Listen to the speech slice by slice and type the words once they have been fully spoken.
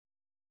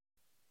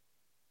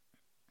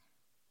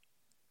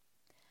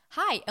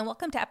Hi, and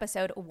welcome to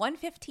episode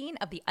 115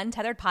 of the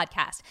Untethered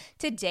podcast.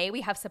 Today, we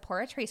have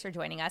Sipporah Tracer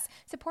joining us.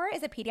 Sipporah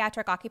is a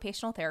pediatric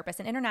occupational therapist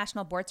and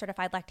international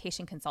board-certified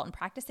lactation consultant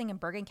practicing in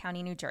Bergen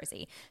County, New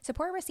Jersey.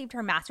 Sipporah received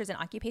her master's in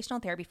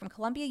occupational therapy from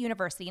Columbia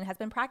University and has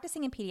been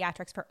practicing in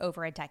pediatrics for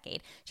over a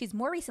decade. She's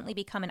more recently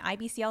become an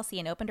IBCLC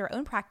and opened her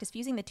own practice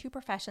fusing the two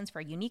professions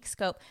for a unique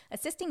scope,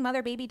 assisting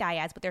mother-baby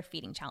dyads with their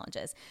feeding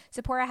challenges.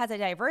 Sipporah has a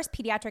diverse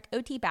pediatric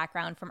OT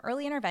background from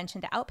early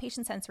intervention to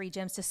outpatient sensory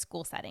gyms to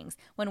school settings.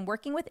 When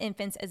working with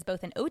infants as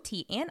both an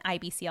OT and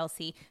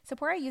IBCLC,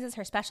 Sipporah uses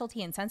her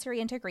specialty in sensory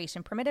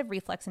integration, primitive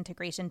reflex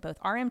integration, both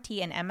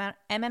RMT and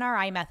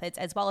MNRI methods,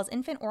 as well as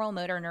infant oral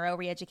motor neuro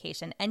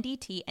reeducation,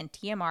 NDT, and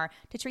TMR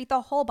to treat the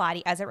whole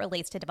body as it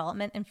relates to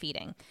development and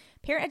feeding.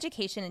 Parent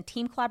education and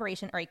team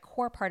collaboration are a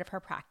core part of her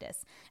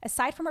practice.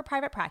 Aside from her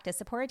private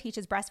practice, Sipporah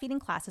teaches breastfeeding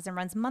classes and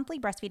runs monthly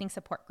breastfeeding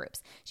support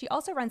groups. She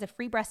also runs a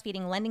free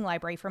breastfeeding lending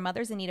library for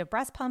mothers in need of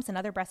breast pumps and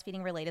other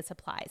breastfeeding-related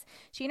supplies.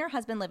 She and her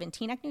husband live in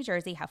Teaneck, New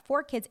Jersey, have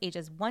 4 kids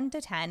ages 1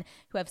 to 10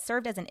 who have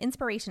served as an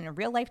inspiration in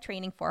real-life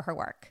training for her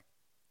work.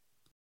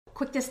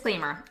 Quick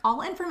disclaimer,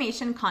 all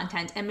information,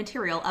 content, and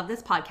material of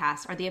this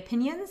podcast are the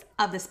opinions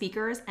of the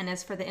speakers and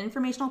is for the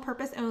informational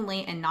purpose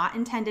only and not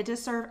intended to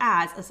serve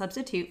as a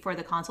substitute for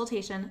the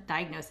consultation,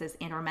 diagnosis,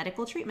 and/or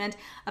medical treatment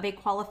of a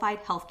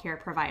qualified healthcare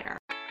provider.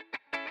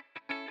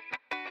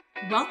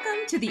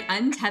 Welcome to the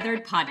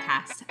Untethered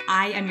podcast.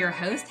 I am your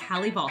host,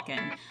 Hallie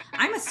Vulcan.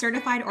 I'm a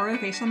certified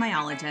orofacial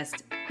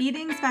myologist,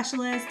 feeding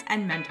specialist,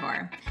 and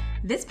mentor.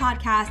 This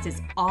podcast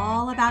is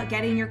all about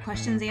getting your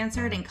questions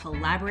answered and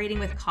collaborating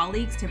with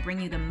colleagues to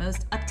bring you the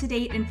most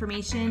up-to-date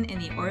information in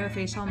the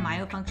orofacial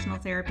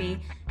myofunctional therapy,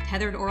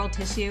 tethered oral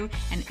tissue,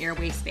 and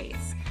airway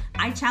space.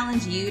 I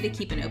challenge you to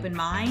keep an open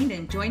mind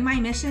and join my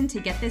mission to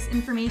get this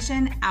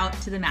information out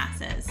to the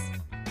masses.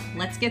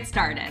 Let's get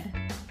started.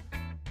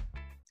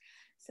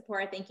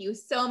 Sipporah, thank you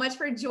so much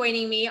for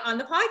joining me on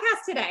the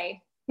podcast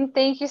today.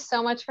 Thank you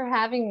so much for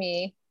having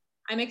me.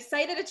 I'm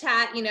excited to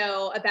chat,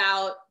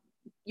 about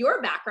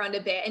your background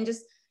a bit and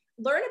just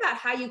learn about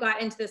how you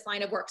got into this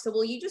line of work. So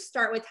will you just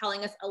start with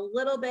telling us a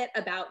little bit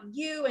about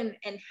you and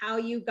how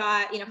you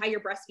got, how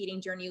your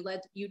breastfeeding journey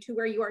led you to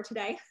where you are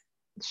today?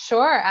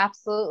 Sure,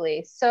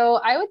 absolutely. So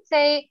I would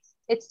say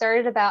it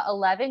started about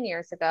 11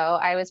 years ago.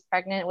 I was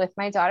pregnant with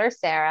my daughter,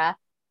 Sarah,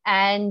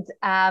 and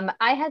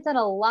I had done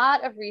a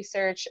lot of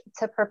research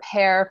to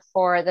prepare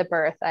for the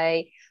birth.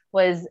 I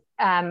was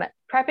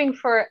prepping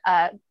for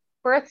a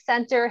birth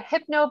center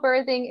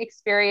hypnobirthing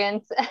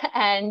experience.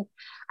 And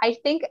I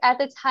think at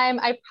the time,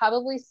 I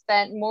probably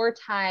spent more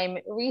time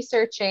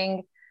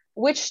researching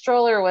which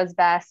stroller was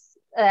best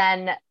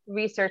than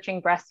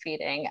researching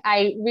breastfeeding.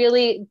 I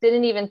really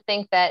didn't even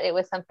think that it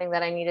was something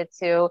that I needed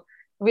to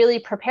really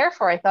prepare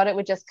for. I thought it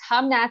would just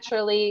come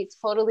naturally,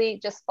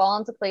 totally just fall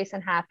into place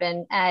and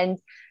happen. And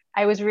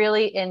I was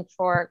really in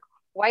for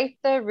quite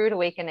the rude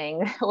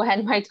awakening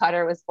when my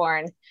daughter was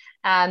born.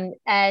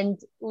 And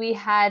we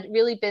had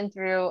really been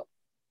through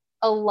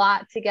a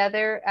lot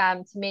together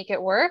to make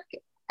it work.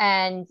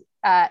 And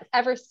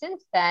ever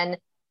since then,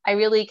 I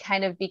really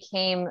kind of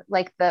became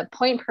like the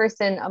point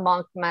person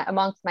amongst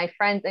my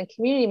friends and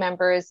community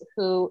members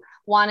who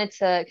wanted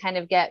to kind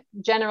of get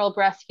general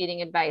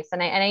breastfeeding advice.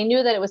 And I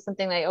knew that it was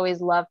something that I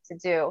always loved to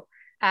do.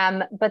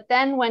 But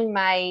then when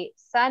my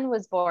son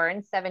was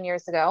born 7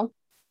 years ago,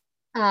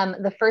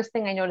 the first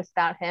thing I noticed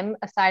about him,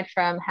 aside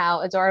from how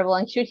adorable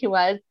and cute he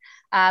was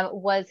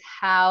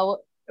how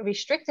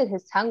restricted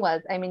his tongue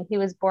was. I mean, he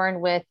was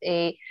born with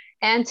a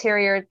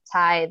anterior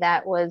tie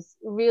that was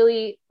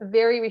really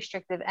very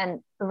restrictive. And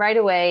right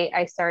away,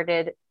 I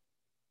started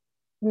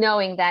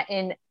knowing that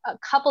in a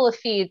couple of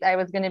feeds, I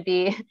was going to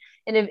be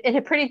in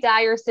a pretty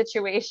dire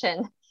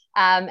situation.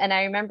 And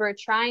I remember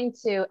trying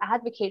to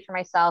advocate for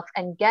myself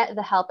and get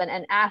the help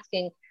and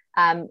asking,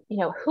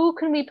 who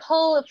can we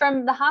pull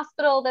from the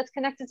hospital that's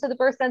connected to the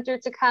birth center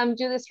to come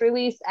do this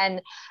release?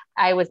 And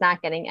I was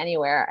not getting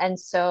anywhere. And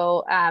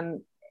so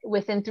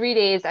within 3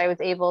 days, I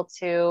was able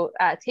to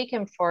take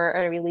him for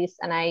a release.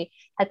 And I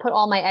had put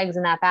all my eggs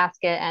in that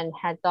basket and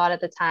had thought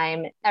at the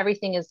time,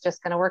 everything is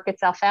just going to work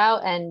itself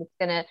out and it's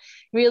going to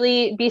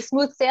really be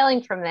smooth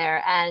sailing from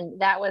there.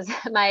 And that was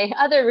my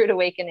other rude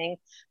awakening.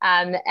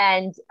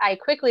 And I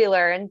quickly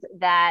learned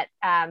that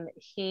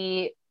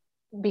he,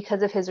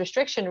 because of his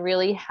restriction,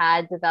 really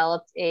had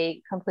developed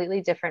a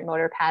completely different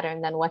motor pattern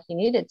than what he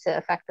needed to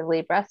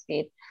effectively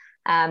breastfeed.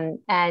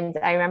 And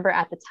I remember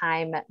at the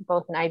time,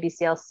 both an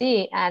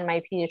IBCLC and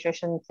my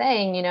pediatrician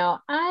saying,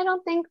 I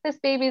don't think this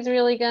baby's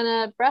really going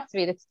to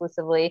breastfeed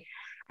exclusively.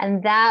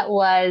 And that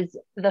was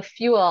the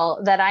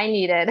fuel that I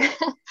needed.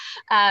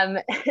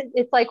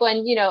 It's like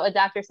when, a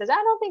doctor says, I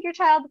don't think your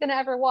child's going to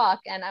ever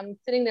walk. And I'm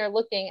sitting there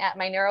looking at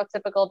my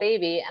neurotypical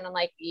baby and I'm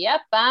like, yep,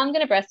 I'm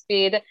going to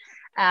breastfeed.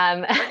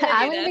 I'm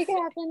going to make it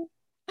happen.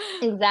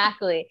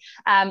 Exactly.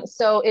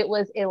 So it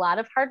was a lot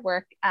of hard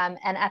work. And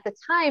at the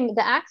time,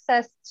 the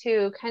access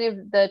to kind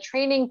of the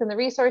trainings and the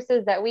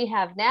resources that we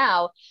have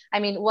now,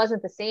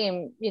 wasn't the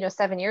same,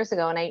 7 years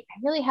ago. And I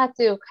really had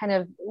to kind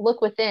of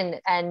look within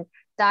and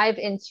dive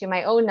into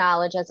my own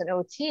knowledge as an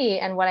OT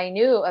and what I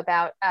knew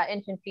about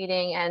infant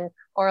feeding and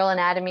oral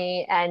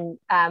anatomy and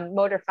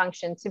motor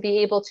function to be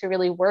able to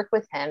really work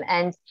with him.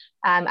 And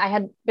I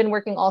had been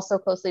working also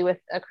closely with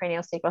a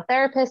craniosacral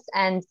therapist,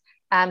 and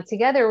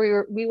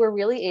together we were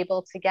really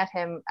able to get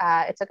him.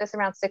 It took us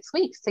around 6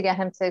 weeks to get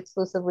him to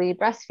exclusively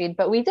breastfeed,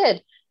 but we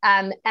did.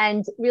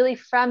 And really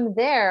from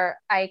there,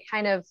 I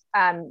kind of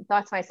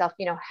thought to myself,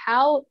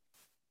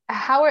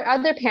 how are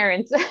other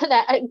parents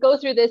that go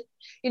through this,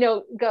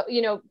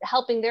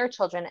 helping their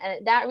children?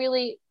 And that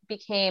really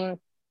became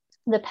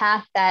the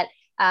path that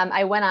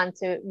I went on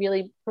to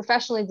really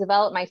professionally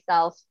develop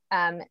myself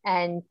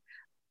and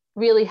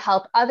really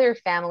help other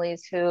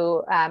families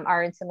who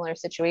are in similar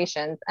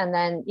situations. And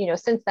then,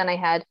 since then I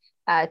had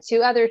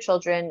 2 other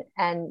children,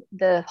 and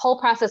the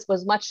whole process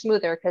was much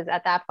smoother because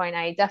at that point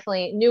I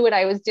definitely knew what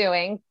I was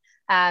doing.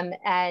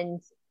 And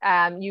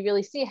you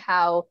really see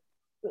how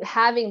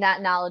having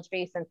that knowledge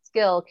base and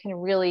skill can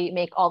really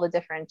make all the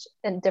difference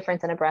in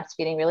a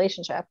breastfeeding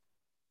relationship.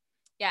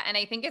 Yeah. And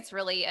I think it's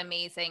really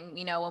amazing,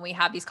 when we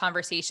have these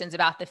conversations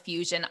about the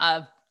fusion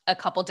of a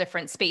couple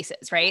different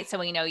spaces, right? So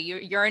we know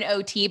you're an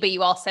OT, but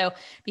you also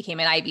became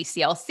an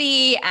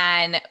IBCLC,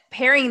 and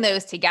pairing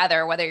those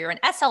together, whether you're an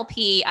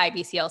SLP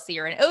IBCLC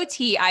or an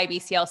OT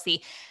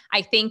IBCLC,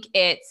 I think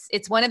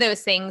it's one of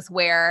those things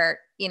where,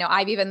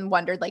 I've even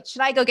wondered, like,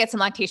 should I go get some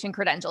lactation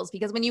credentials?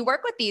 Because when you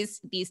work with these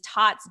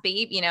tots,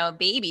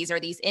 babies or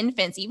these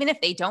infants, even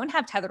if they don't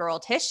have tethered oral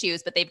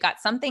tissues, but they've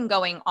got something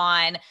going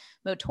on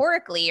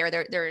motorically, or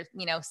their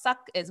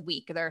suck is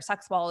weak, their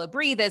suck, swallow,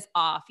 breathe is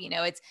off,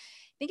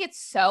 I think it's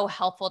so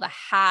helpful to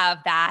have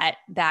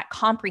that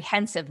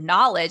comprehensive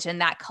knowledge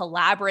and that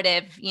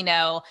collaborative,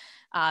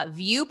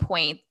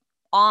 viewpoint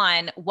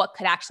on what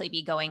could actually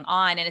be going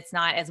on, and it's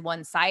not as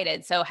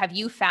one-sided. So have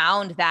you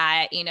found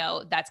that,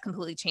 that's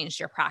completely changed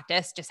your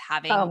practice, just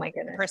having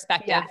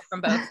perspective from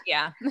both?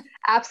 Yeah.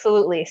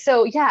 Absolutely.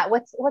 So yeah,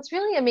 what's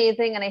really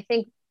amazing, and I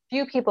think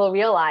few people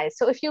realize.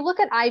 So if you look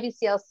at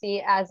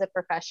IBCLC as a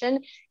profession,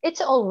 it's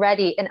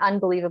already an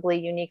unbelievably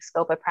unique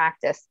scope of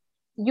practice.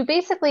 You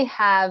basically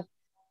have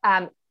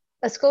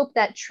a scope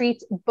that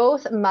treats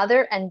both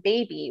mother and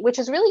baby, which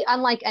is really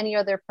unlike any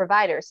other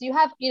provider. So you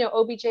have,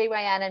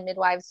 OBGYN and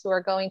midwives who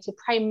are going to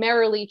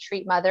primarily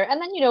treat mother, and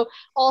then,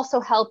 also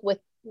help with,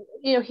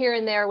 here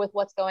and there with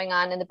what's going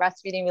on in the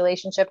breastfeeding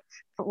relationship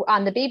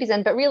on the baby's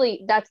end, but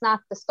really that's not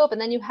the scope. And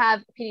then you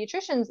have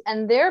pediatricians,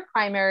 and their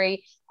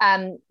primary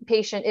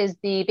patient is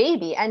the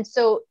baby. And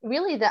so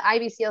really the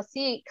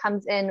IBCLC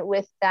comes in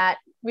with that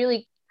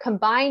really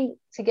combined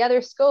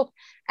together scope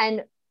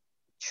and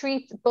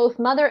treats both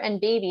mother and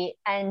baby.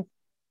 And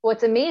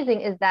what's amazing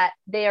is that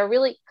they are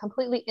really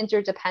completely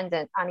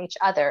interdependent on each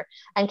other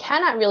and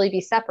cannot really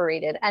be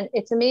separated. And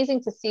it's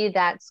amazing to see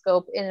that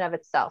scope in and of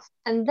itself.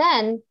 And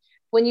then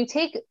when you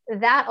take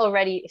that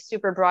already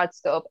super broad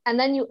scope, and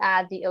then you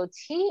add the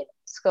OT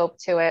scope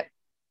to it,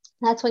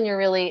 that's when you're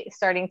really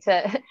starting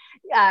to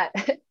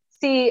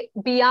see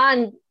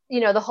beyond,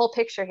 the whole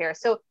picture here.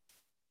 So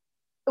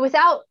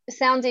without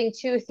sounding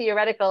too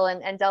theoretical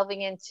and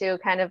delving into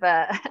kind of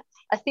a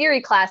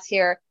theory class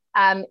here,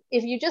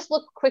 if you just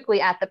look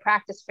quickly at the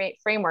practice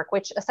framework,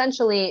 which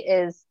essentially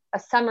is a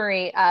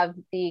summary of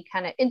the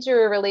kind of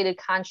interrelated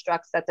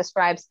constructs that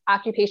describes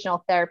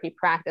occupational therapy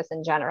practice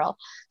in general.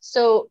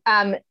 So,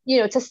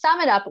 to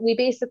sum it up, we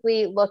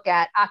basically look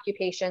at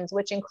occupations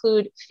which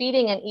include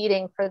feeding and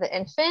eating for the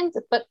infant,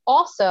 but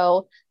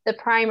also the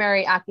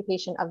primary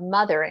occupation of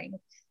mothering.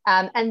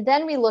 And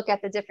then we look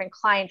at the different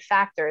client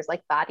factors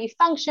like body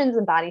functions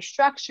and body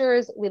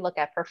structures. We look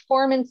at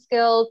performance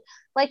skills,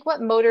 like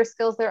what motor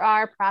skills there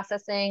are,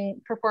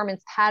 processing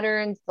performance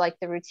patterns, like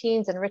the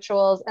routines and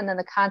rituals, and then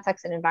the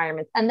context and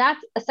environments. And that's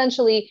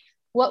essentially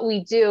what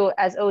we do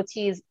as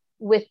OTs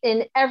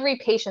within every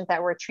patient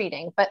that we're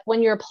treating. But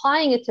when you're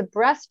applying it to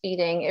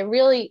breastfeeding, it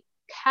really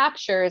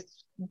captures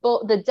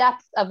both the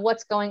depth of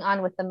what's going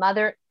on with the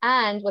mother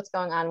and what's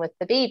going on with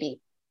the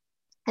baby.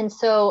 And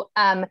so,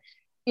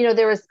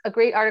 there was a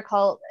great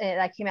article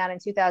that came out in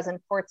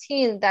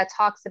 2014 that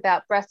talks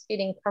about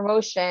breastfeeding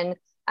promotion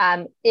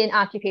in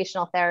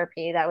occupational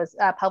therapy that was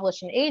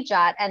published in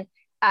AJOT,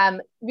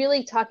 and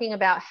really talking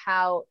about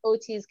how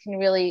OTs can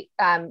really,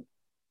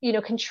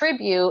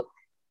 contribute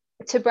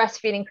to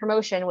breastfeeding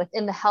promotion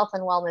within the health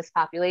and wellness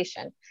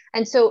population.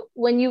 And so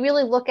when you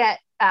really look at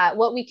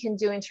what we can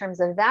do in terms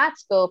of that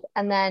scope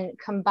and then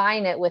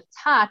combine it with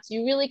TOTS,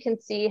 you really can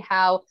see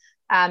how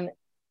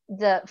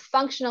the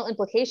functional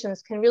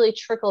implications can really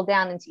trickle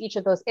down into each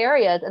of those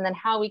areas, and then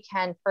how we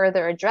can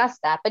further address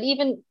that. But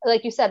even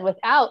like you said,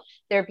 without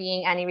there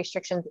being any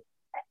restrictions,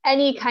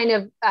 any kind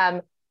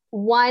of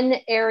one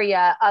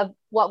area of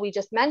what we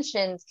just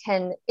mentioned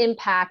can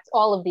impact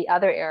all of the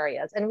other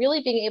areas. And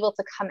really being able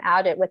to come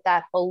at it with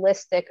that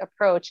holistic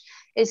approach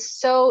is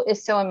so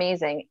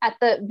amazing. At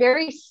the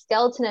very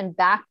skeleton and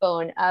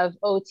backbone of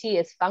OT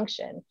is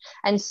function.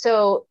 And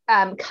so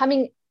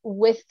coming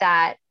with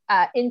that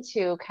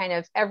into kind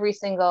of every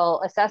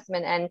single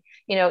assessment and,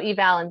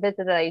 eval and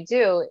visit that I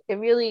do, it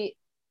really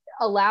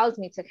allows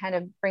me to kind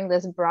of bring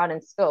this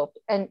broadened scope.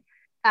 And,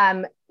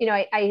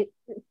 I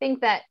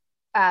think that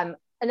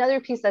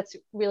another piece that's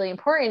really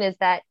important is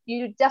that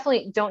you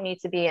definitely don't need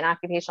to be an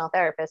occupational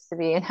therapist to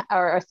be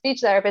or a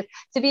speech therapist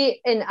to be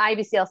in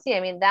IBCLC. I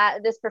mean, that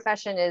this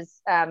profession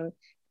is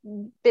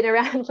been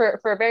around for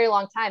a very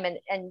long time,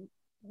 and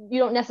you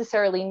don't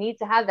necessarily need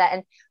to have that.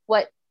 And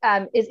what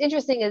is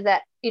interesting is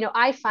that,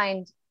 I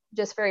find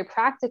just very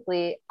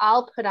practically,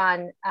 I'll put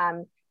on,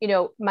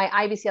 my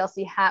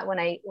IBCLC hat when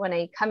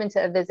I come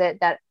into a visit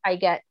that I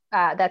get,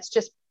 that's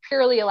just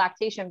purely a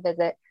lactation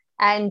visit.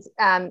 And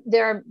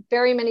there are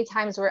very many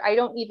times where I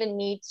don't even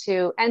need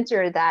to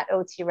enter that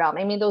OT realm.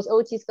 I mean, those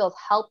OT skills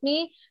help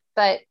me,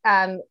 but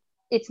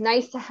it's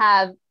nice to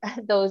have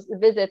those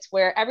visits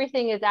where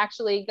everything is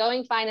actually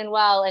going fine and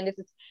well. And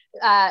it's,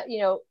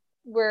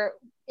 we're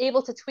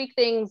able to tweak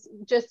things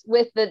just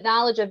with the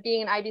knowledge of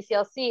being an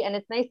IBCLC. And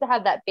it's nice to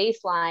have that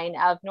baseline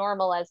of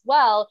normal as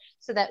well,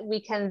 so that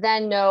we can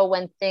then know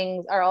when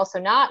things are also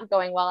not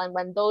going well and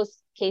when those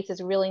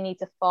cases really need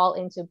to fall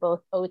into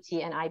both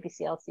OT and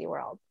IBCLC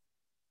world.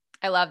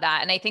 I love that.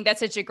 And I think that's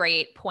such a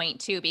great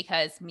point too,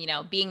 because,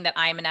 being that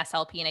I'm an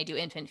SLP and I do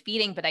infant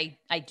feeding, but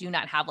I do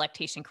not have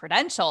lactation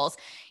credentials,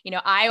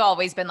 I've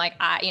always been like,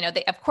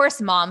 of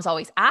course, moms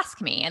always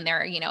ask me and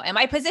they're, am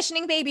I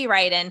positioning baby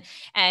right? And,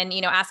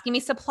 asking me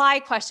supply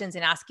questions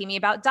and asking me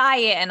about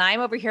diet. And I'm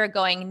over here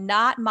going,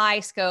 not my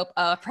scope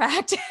of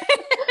practice.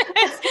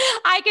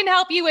 I can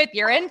help you with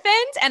your infant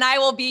and I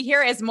will be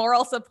here as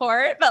moral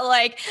support, but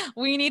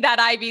we need that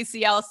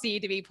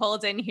IBCLC to be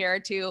pulled in here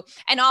too.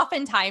 And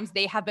oftentimes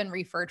they have been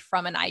referred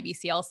from an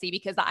IBCLC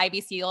because the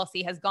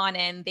IBCLC has gone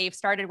in, they've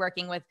started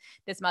working with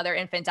this mother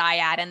infant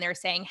dyad and they're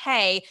saying,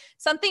 hey,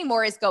 something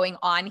more is going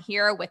on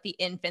here with the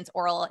infant's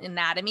oral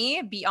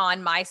anatomy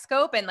beyond my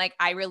scope. And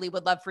I really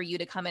would love for you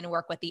to come in and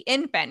work with the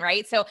infant.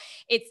 Right. So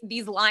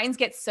these lines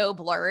get so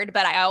blurred,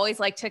 but I always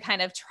like to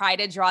kind of try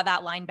to draw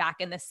that line back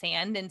in the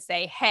sand and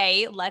say,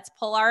 hey, let's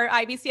pull our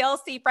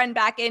IBCLC friend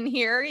back in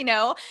here.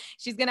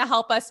 She's going to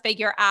help us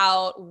figure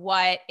out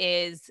what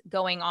is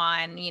going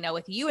on,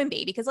 with you and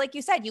baby. Because like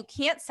you said, you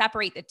can't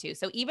separate the two.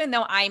 So even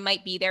though I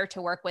might be there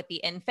to work with the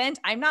infant,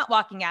 I'm not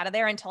walking out of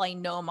there until I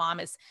know mom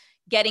is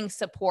getting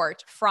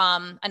support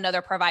from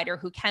another provider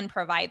who can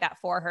provide that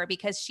for her,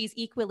 because she's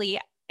equally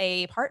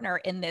a partner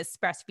in this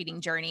breastfeeding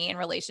journey and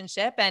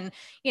relationship. And,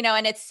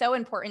 and it's so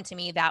important to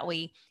me that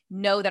we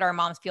know that our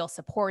moms feel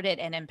supported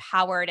and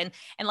empowered. And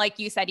like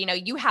you said,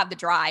 you have the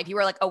drive. You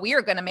were like, oh, we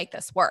are going to make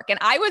this work. And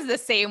I was the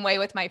same way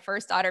with my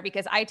first daughter,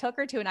 because I took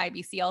her to an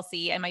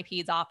IBCLC in my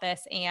peds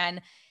office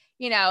and,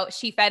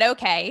 she fed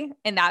okay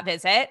in that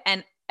visit.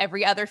 And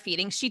every other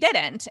feeding she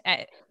didn't,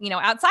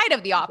 outside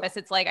of the office.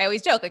 It's I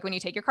always joke, when you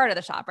take your car to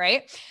the shop,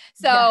 right?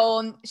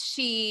 So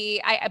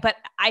but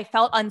I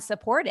felt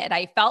unsupported.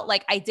 I felt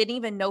like I didn't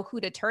even know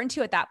who to turn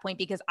to at that point,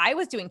 because I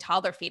was doing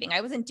toddler feeding.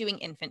 I wasn't doing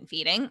infant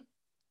feeding.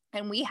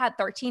 And we had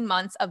 13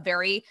 months of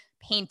very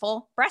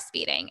painful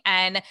breastfeeding.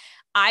 And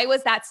I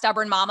was that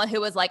stubborn mama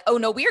who was like, oh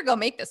no, we are going to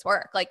make this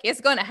work.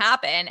 It's going to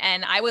happen.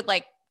 And I would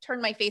turn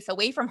my face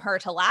away from her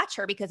to latch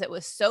her because it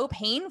was so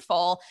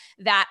painful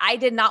that I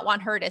did not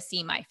want her to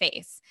see my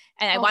face.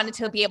 And I wanted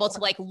to be able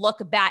to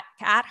look back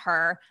at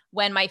her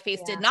when my face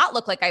did not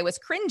look like I was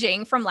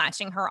cringing from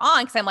latching her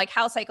on. Cause I'm like,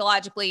 how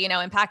psychologically,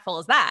 impactful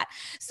is that?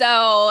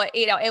 So,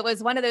 it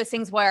was one of those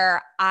things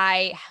where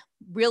I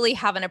really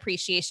have an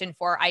appreciation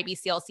for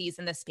IBCLCs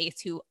in this space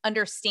who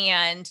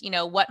understand,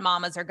 what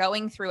mamas are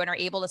going through and are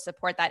able to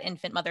support that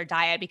infant mother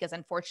dyad, because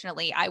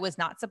unfortunately I was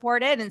not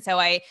supported. And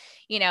so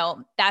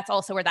that's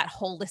also where that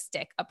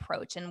holistic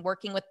approach and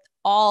working with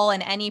all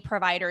and any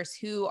providers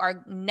who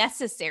are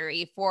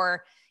necessary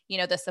for,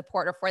 the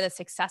support or for the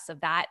success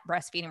of that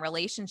breastfeeding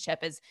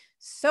relationship is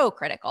so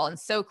critical and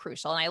so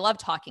crucial. And I love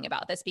talking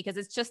about this because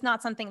it's just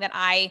not something that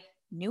I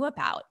knew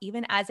about,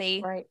 even as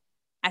a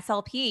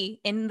SLP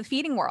in the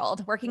feeding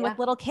world, working with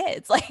little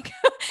kids.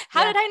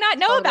 How did I not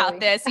know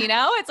about this?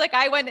 It's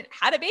I went and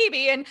had a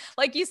baby. And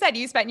like you said,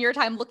 you spent your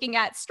time looking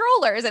at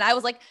strollers. And I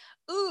was like,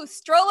 ooh,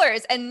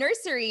 strollers and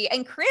nursery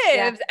and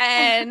cribs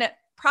and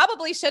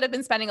probably should have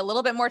been spending a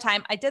little bit more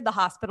time. I did the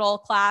hospital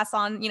class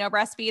on,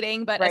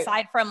 breastfeeding, but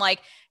aside from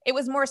it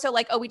was more so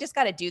oh, we just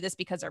got to do this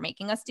because they're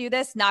making us do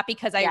this, not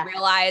because I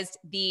realized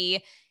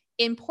the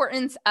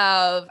importance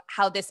of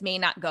how this may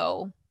not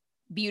go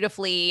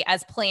beautifully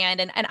as planned.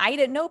 And I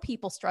didn't know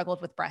people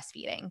struggled with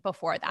breastfeeding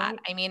before that.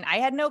 I mean, I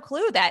had no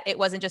clue that it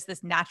wasn't just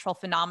this natural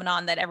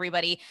phenomenon that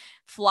everybody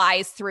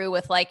flies through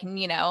with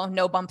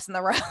no bumps in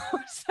the road.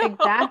 So,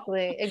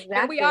 exactly.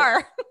 Here we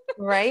are.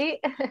 Right.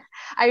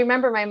 I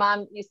remember my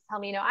mom used to tell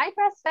me, I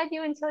breastfed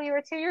you until you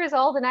were 2 years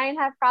old and I didn't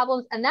have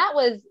problems. And that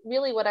was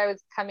really what I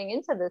was coming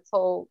into this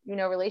whole,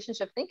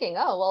 relationship thinking,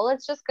 oh, well,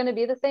 it's just going to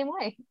be the same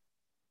way.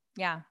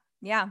 Yeah.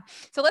 Yeah.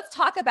 So let's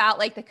talk about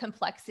the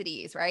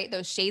complexities, right?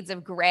 Those shades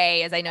of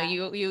gray, as I know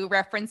you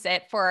reference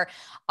it for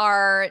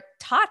our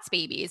TOTS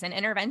babies and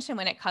intervention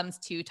when it comes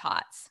to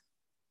TOTS.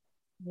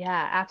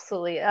 Yeah,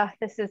 absolutely.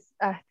 This is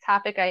a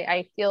topic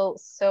I feel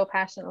so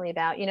passionately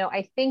about.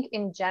 I think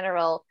in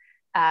general,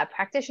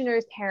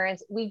 practitioners,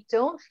 parents, we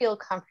don't feel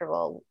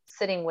comfortable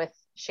sitting with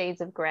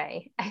shades of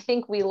gray. I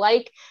think we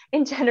like,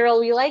 in general,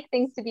 we like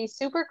things to be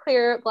super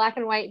clear, black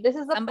and white. This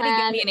is the Somebody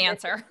plan. give me an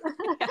answer.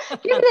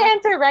 Give me the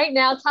answer right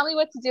now. Tell me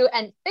what to do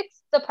and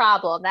fix the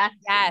problem. That's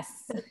yes.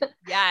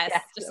 yes.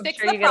 Just I'm fix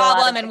sure the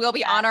problem and we'll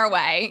be on our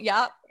way.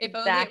 Yep. If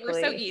only it were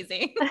so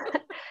easy.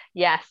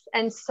 Yes.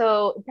 And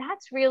so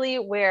that's really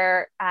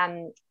where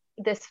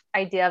this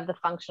idea of the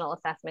functional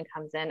assessment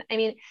comes in. I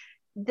mean,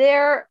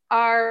 there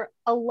are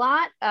a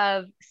lot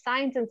of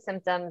signs and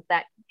symptoms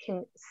that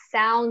can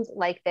sound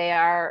like they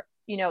are,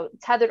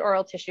 tethered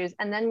oral tissues.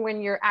 And then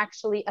when you're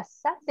actually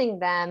assessing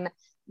them,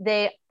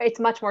 it's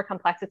much more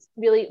complex. It's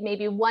really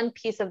maybe one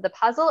piece of the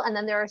puzzle, and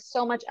then there is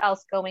so much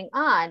else going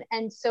on.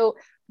 And so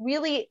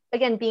really,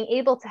 again, being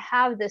able to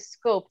have this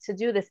scope to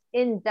do this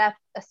in-depth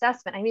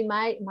assessment. I mean,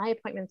 my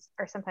appointments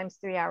are sometimes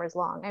 3 hours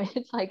long. I mean,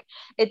 it's like,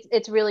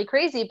 it's really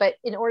crazy, but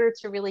in order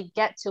to really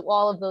get to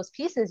all of those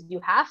pieces,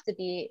 you have to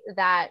be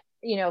that,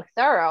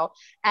 thorough.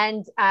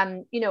 And,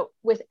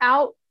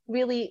 without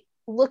really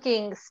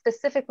looking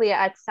specifically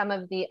at some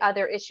of the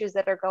other issues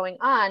that are going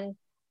on,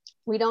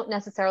 we don't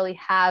necessarily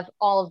have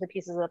all of the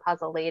pieces of the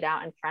puzzle laid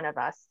out in front of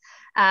us.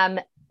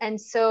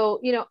 And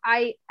so,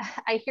 I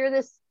hear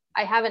this.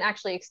 I haven't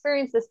actually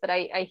experienced this, but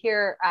I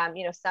hear,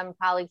 some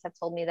colleagues have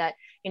told me that,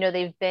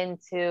 they've been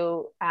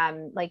to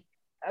like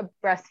a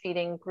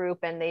breastfeeding group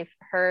and they've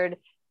heard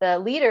the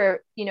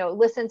leader,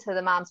 listen to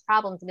the mom's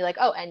problems and be like,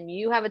 oh, and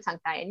you have a tongue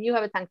tie and you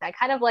have a tongue tie.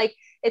 Kind of like,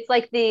 it's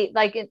like in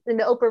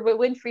the Oprah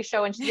Winfrey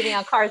show and she's giving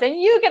out cars and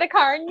you get a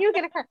car and you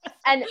get a car.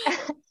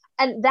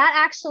 And that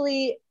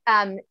actually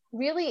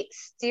really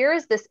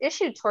steers this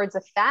issue towards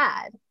a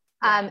fad.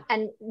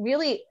 And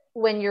really,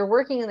 when you're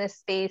working in this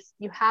space,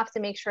 you have to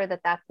make sure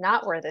that that's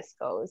not where this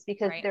goes,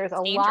 because there's a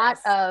lot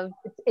of,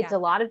 it's a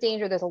lot of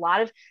danger. There's a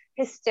lot of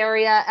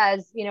hysteria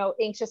as,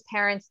 anxious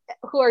parents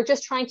who are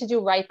just trying to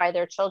do right by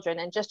their children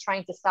and just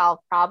trying to solve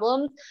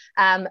problems.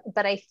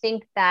 But I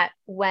think that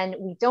when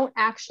we don't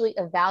actually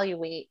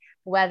evaluate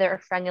whether a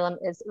frenulum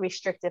is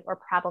restrictive or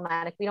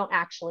problematic, we don't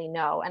actually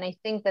know. And I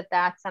think that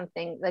that's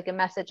something, like a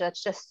message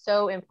that's just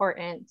so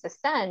important to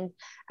send,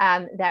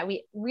 that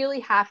we really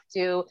have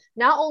to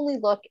not only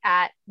look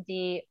at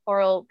the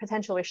oral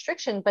potential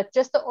restriction, but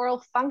just the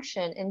oral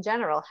function in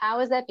general. How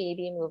is that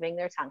baby moving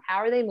their tongue? How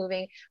are they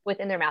moving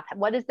within their mouth?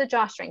 What is the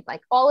jaw strength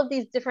like? All of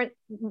these different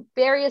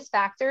various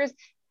factors.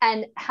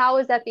 And how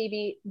is that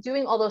baby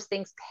doing all those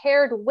things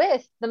paired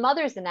with the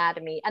mother's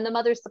anatomy and the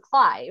mother's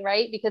supply,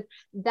 right? Because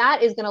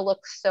that is going to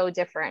look so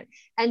different.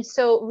 And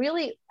so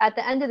really, at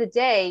the end of the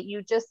day,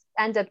 you just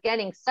end up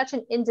getting such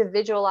an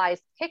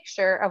individualized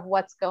picture of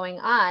what's going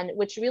on,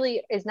 which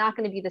really is not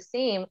going to be the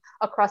same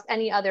across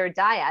any other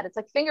dyad. It's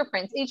like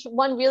fingerprints. Each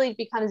one really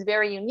becomes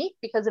very unique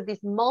because of these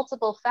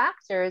multiple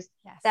factors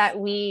that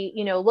we,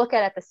 look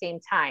at the same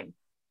time.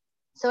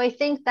 So I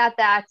think that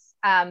that's,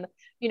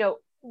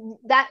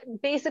 that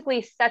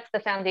basically sets the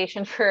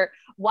foundation for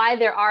why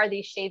there are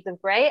these shades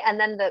of gray. And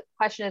then the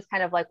question is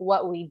kind of like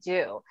what we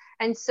do.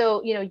 And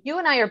so, you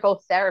and I are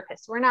both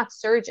therapists. We're not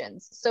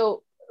surgeons.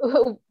 So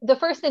the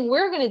first thing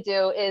we're going to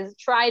do is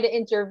try to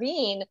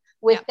intervene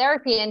with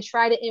therapy and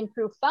try to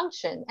improve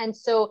function. And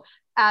so,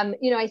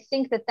 I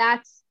think that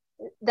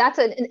that's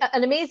an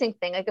amazing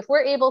thing. Like if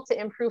we're able to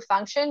improve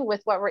function with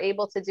what we're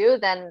able to do,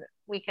 then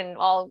we can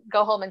all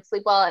go home and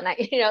sleep well at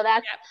night.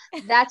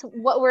 That's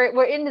what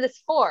we're into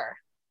this for.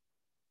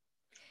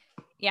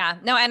 Yeah,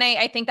 no. And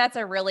I think that's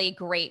a really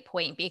great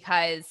point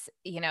because,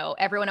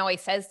 everyone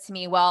always says to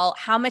me, well,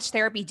 how much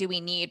therapy do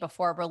we need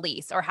before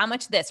release, or how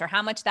much this or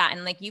how much that?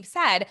 And like you've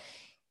said,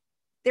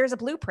 there's a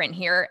blueprint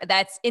here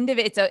that's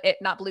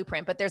not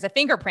blueprint, but there's a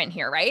fingerprint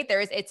here, right?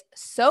 It's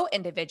so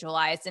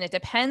individualized and it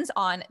depends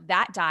on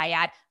that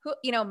dyad who,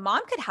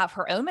 mom could have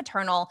her own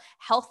maternal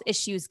health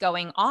issues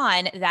going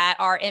on that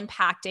are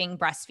impacting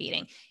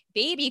breastfeeding.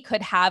 Baby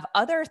could have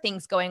other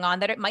things going on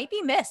that it might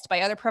be missed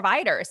by other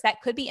providers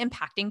that could be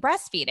impacting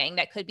breastfeeding,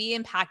 that could be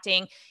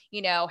impacting,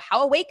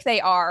 how awake they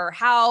are, or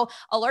how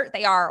alert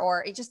they are,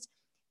 or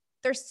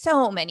there's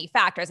so many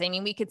factors. I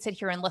mean, we could sit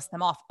here and list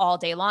them off all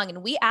day long.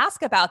 And we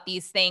ask about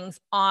these things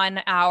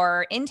on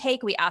our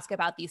intake. We ask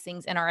about these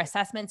things in our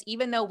assessments,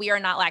 even though we are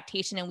not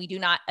lactation and we do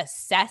not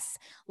assess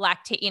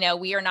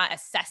we are not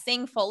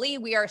assessing fully.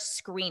 We are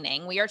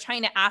screening. We are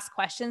trying to ask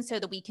questions so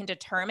that we can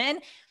determine,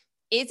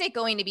 is it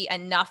going to be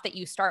enough that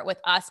you start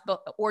with us,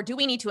 or do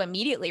we need to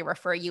immediately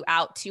refer you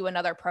out to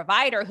another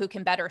provider who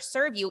can better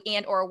serve you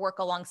and or work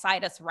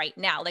alongside us right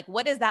now? Like,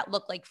 what does that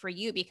look like for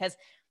you? Because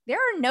there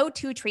are no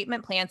two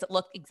treatment plans that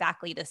look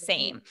exactly the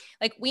same.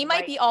 Like we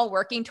might be all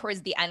working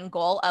towards the end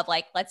goal of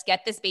like, let's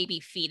get this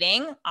baby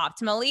feeding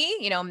optimally,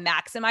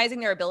 maximizing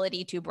their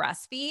ability to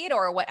breastfeed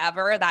or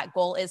whatever that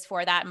goal is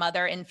for that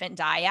mother infant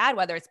dyad,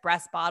 whether it's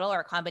breast bottle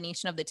or a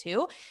combination of the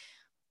two.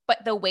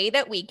 But the way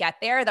that we get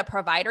there, the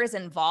providers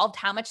involved,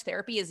 how much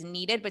therapy is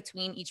needed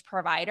between each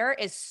provider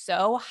is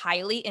so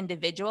highly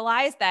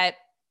individualized that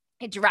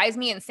it drives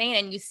me insane.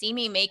 And you see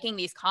me making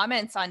these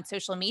comments on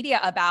social media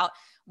about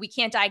we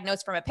can't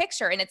diagnose from a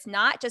picture. And it's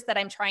not just that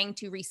I'm trying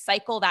to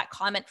recycle that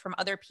comment from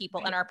other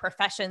people in our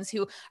professions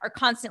who are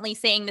constantly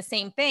saying the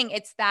same thing.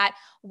 It's that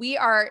we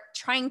are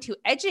trying to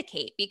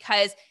educate,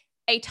 because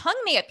a tongue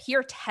may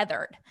appear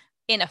tethered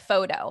in a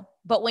photo,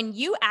 but when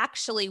you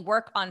actually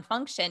work on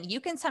function, you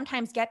can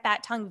sometimes get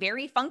that tongue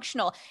very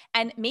functional.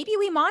 And maybe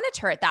we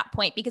monitor at that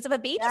point, because if a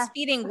baby's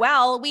feeding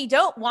well, we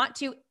don't want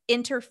to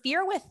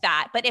interfere with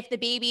that. But if the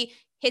baby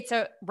hits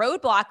a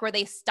roadblock where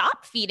they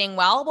stop feeding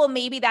well,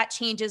 maybe that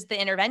changes the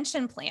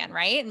intervention plan,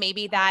 right?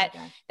 Maybe that,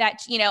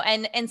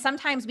 and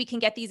sometimes we can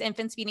get these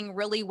infants feeding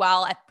really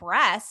well at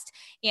breast,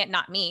 and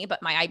not me,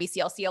 but my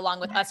IBCLC,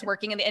 along with us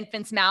working in the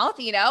infant's mouth,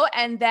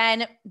 and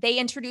then they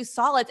introduce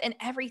solids and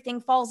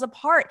everything falls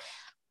apart.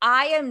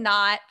 I am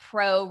not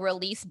pro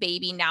release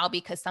baby now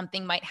because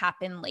something might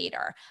happen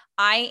later.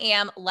 I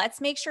am, let's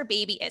make sure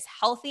baby is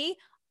healthy,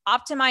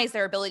 optimize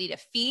their ability to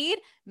feed,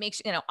 make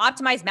sure,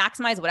 optimize,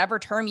 maximize, whatever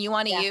term you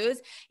want to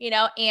use,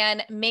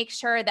 and make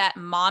sure that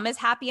mom is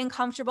happy and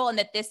comfortable, and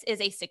that this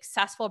is a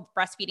successful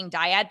breastfeeding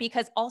dyad.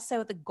 Because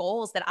also the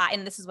goals that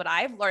and this is what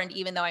I've learned,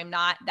 even though I'm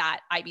not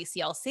that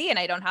IBCLC and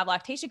I don't have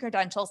lactation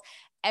credentials,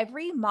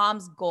 every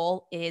mom's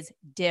goal is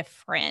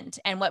different.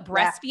 And what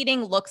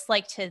breastfeeding looks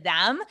like to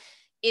them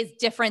is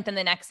different than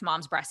the next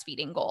mom's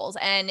breastfeeding goals.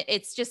 And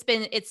it's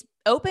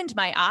opened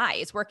my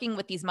eyes working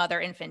with these mother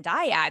infant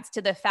dyads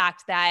to the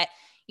fact that,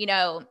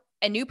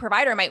 a new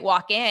provider might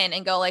walk in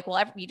and go like,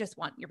 well, you just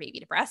want your baby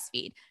to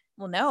breastfeed.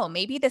 Well, no,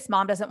 maybe this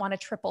mom doesn't want a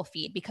triple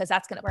feed because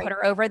that's going to put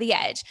her over the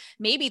edge.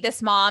 Maybe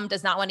this mom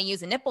does not want to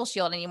use a nipple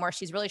shield anymore.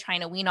 She's really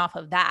trying to wean off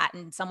of that.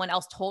 And someone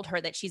else told her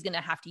that she's going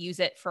to have to use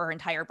it for her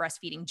entire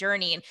breastfeeding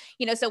journey.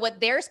 And, so what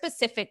their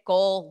specific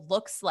goal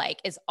looks like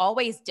is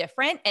always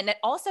different. And it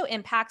also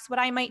impacts what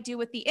I might do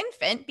with the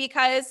infant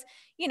because,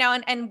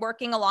 and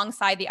working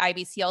alongside the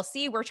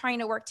IBCLC, we're trying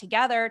to work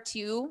together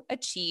to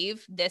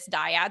achieve this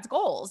dyad's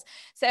goals.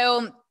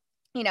 So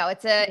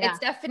it's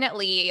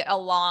definitely a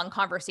long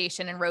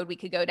conversation and road we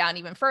could go down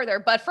even further,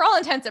 but for all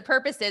intents and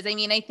purposes,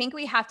 I think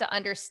we have to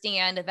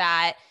understand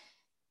that,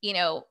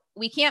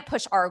 we can't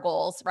push our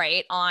goals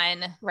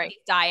on these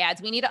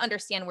dyads. We need to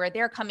understand where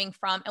they're coming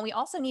from. And we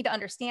also need to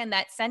understand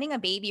that sending a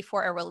baby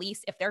for a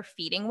release, if they're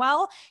feeding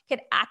well,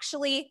 could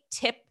actually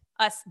tip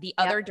us the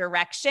other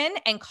direction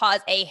and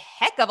cause a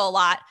heck of a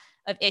lot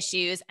of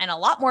issues and a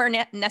lot more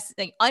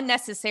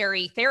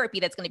unnecessary therapy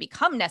that's going to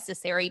become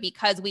necessary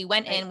because we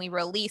went in, we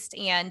released,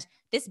 and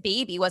this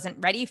baby wasn't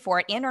ready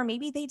for it. Or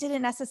maybe they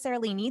didn't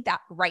necessarily need that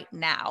right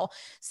now.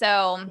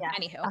 So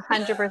anywho.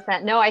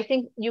 100%. No, I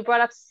think you brought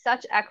up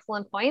such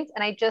excellent points.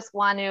 And I just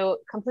want to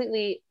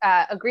completely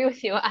agree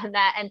with you on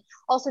that. And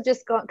also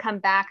just come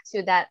back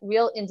to that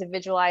real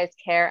individualized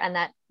care, and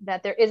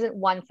that there isn't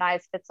one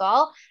size fits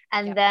all.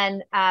 And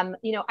then,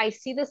 I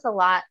see this a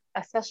lot,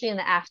 especially in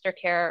the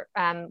aftercare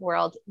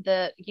world,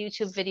 the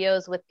YouTube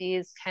videos with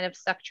these kind of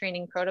suck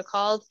training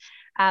protocols.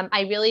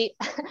 I really,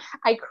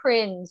 I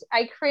cringe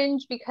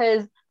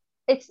because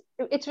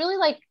it's really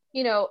like,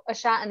 a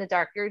shot in the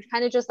dark. You're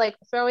kind of just like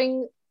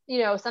throwing,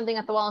 something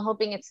at the wall and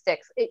hoping it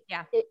sticks.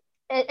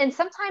 And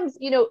sometimes,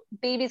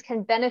 babies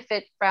can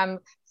benefit from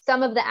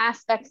some of the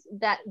aspects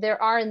that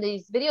there are in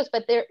these videos,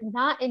 but they're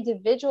not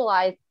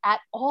individualized at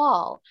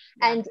all.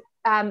 And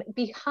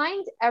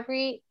behind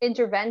every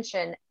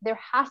intervention, there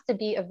has to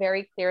be a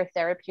very clear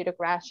therapeutic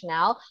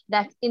rationale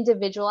that's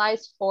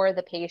individualized for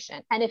the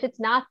patient. And if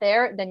it's not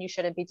there, then you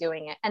shouldn't be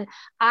doing it. And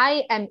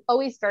I am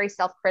always very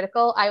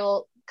self-critical. I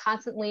will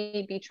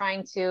constantly be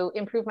trying to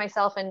improve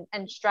myself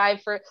and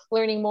strive for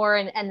learning more.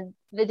 And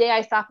the day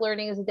I stop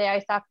learning is the day I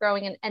stop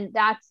growing. And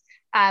that's,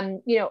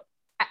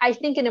 I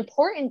think an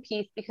important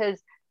piece, because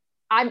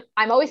I'm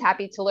always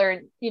happy to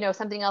learn,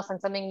 something else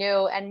and something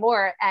new and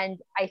more. And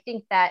I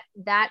think that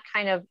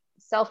kind of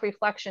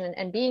self-reflection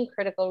and being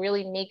critical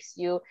really makes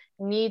you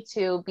need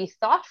to be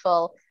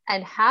thoughtful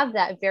and have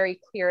that very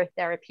clear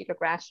therapeutic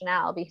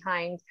rationale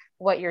behind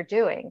what you're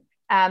doing.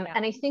 And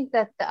I think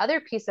that the other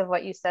piece of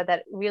what you said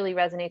that really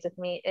resonates with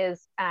me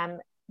is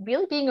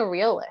really being a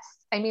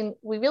realist. I mean,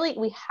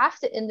 we have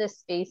to, in this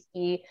space,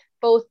 be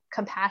both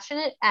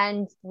compassionate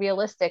and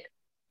realistic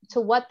to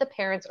what the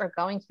parents are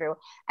going through.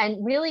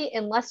 And really,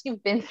 unless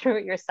you've been through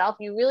it yourself,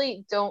 you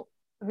really don't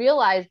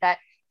realize that,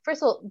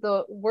 first of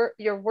all,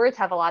 your words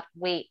have a lot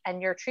of weight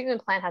and your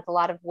treatment plan has a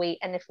lot of weight.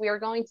 And if we are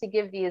going to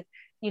give these,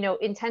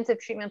 intensive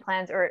treatment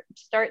plans or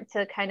start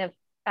to kind of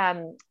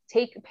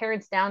take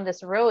parents down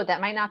this road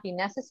that might not be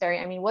necessary,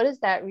 I mean, what is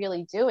that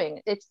really doing?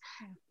 It's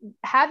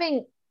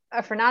having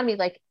a phenotomy,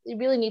 like it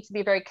really needs to be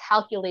a very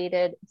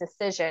calculated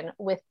decision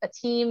with a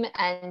team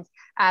and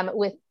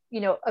with,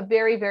 a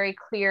very, very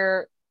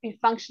clear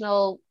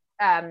functional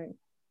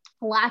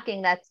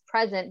lacking that's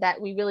present that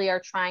we really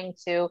are trying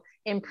to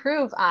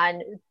improve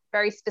on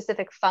very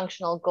specific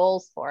functional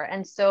goals for.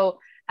 And so,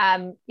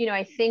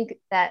 I think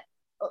that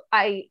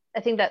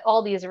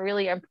all these are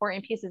really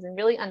important pieces, and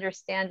really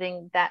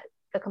understanding that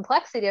the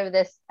complexity of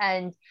this,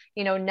 and,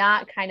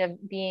 not kind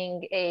of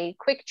being a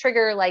quick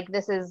trigger, like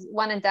this is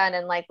one and done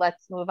and like,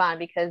 let's move on,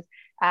 because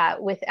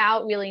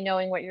without really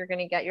knowing what you're going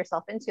to get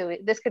yourself into,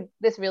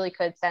 this really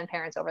could send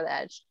parents over the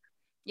edge.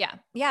 Yeah.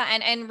 Yeah.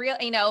 And real,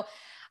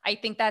 I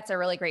think that's a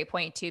really great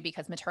point too,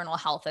 because maternal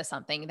health is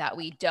something that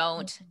we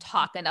don't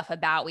talk enough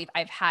about.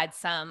 I've had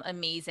some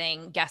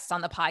amazing guests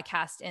on the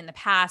podcast in the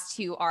past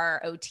who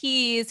are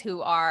OTs,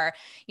 who are,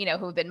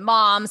 who've been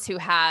moms, who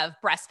have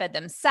breastfed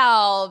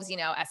themselves,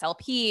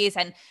 SLPs.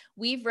 And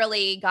we've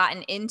really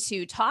gotten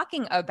into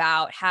talking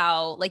about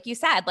how, like you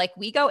said, like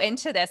we go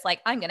into this,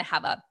 like, I'm going to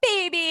have a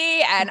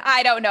baby and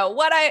I don't know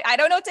what I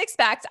don't know what to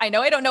expect. I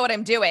know I don't know what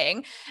I'm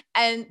doing.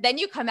 And then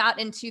you come out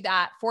into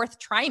that fourth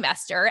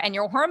trimester and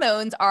your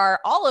hormones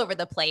are all over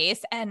the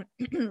place. And,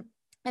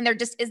 and there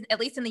just isn't, at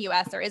least in the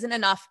US, there isn't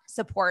enough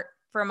support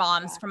for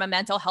moms from a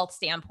mental health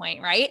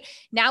standpoint, right?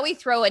 Now we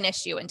throw an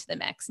issue into the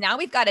mix. Now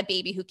we've got a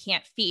baby who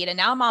can't feed, and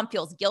now mom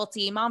feels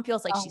guilty. Mom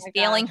feels like she's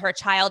failing her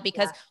child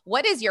because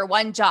what is your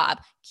one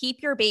job?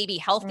 Keep your baby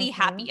healthy,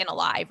 happy, and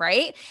alive,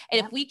 right?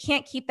 And if we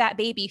can't keep that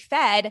baby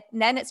fed,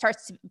 then it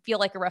starts to feel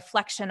like a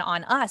reflection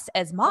on us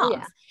as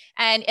moms.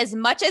 And as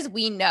much as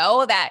we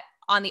know that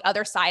on the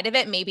other side of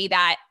it, maybe,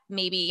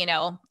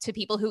 to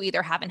people who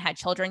either haven't had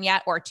children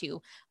yet or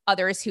to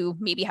others who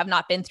maybe have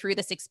not been through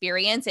this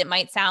experience, it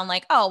might sound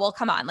like, oh, well,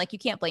 come on, like you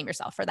can't blame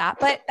yourself for that.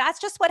 But that's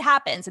just what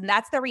happens. And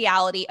that's the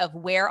reality of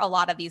where a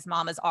lot of these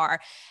mamas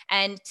are.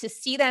 And to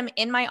see them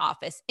in my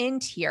office in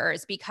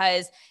tears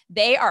because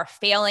they are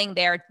failing,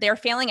 they're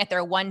failing at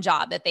their one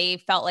job that they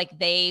felt like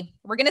they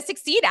were going to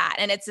succeed at.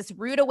 And it's this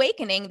rude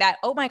awakening that,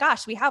 oh my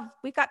gosh, we've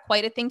got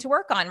quite a thing to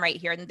work on right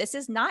here. And this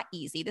is not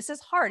easy. This is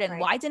hard. And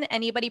why didn't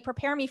anybody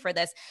prepare me for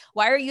this?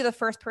 Why are you the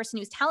first person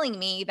who's telling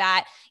me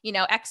that,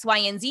 X, Y,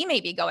 and Z may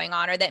be going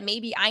on, or that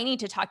maybe I need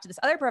to talk to this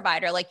other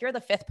provider? Like, you're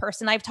the fifth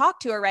person I've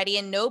talked to already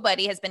and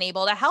nobody has been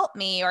able to help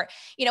me. Or,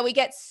 we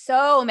get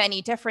so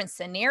many different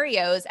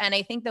scenarios. And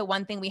I think the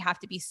one thing we have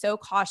to be so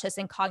cautious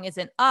and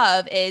cognizant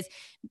of is,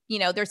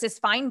 there's this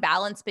fine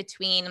balance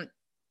between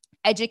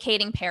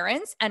educating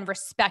parents and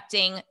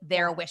respecting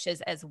their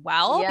wishes as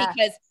well,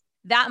 because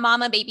that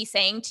mama may be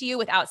saying to you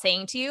without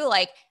saying to you,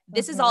 like,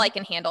 this is all I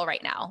can handle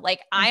right now. Like,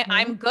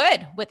 I'm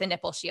good with a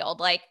nipple shield.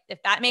 Like,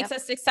 if that makes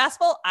us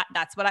successful,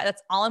 that's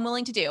all I'm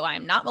willing to do.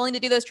 I'm not willing to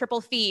do those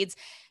triple feeds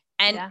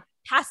and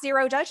pass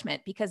zero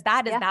judgment, because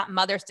that is that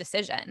mother's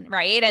decision.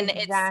 Right. And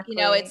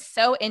it's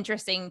so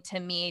interesting to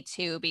me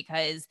too,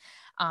 because,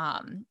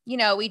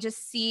 we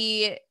just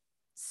see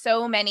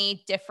so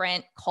many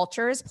different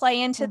cultures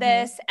play into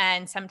this.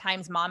 And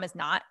sometimes mom is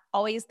not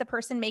always the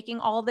person making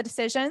all of the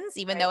decisions,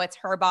 even though it's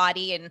her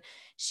body and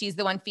she's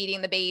the one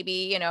feeding the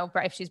baby,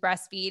 if she's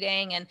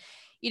breastfeeding. And,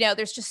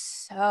 there's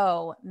just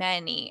so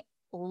many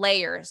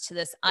layers to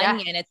this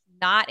onion. It's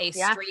not a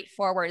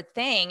straightforward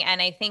thing.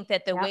 And I think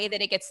that the way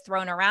that it gets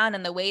thrown around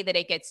and the way that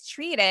it gets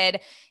treated,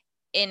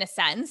 in a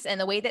sense, and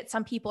the way that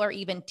some people are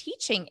even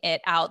teaching it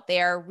out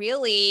there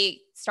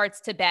really starts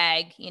to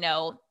beg,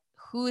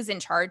 who's in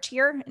charge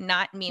here?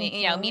 Not meaning,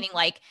 meaning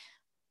like,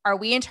 are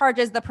we in charge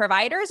as the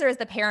providers or is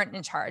the parent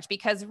in charge?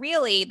 Because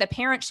really the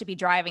parent should be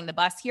driving the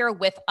bus here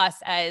with us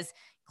as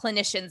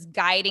clinicians,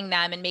 guiding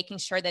them and making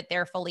sure that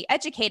they're fully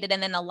educated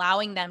and then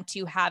allowing them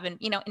to have an,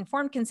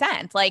 informed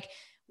consent. Like,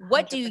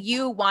 what 100%. Do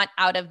you want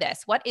out of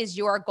this? What is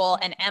your goal?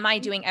 And am I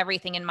doing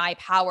everything in my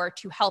power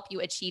to help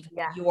you achieve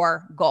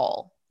your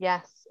goal?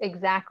 Yes,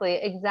 exactly.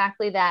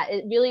 Exactly that.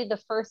 It really,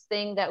 the first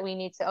thing that we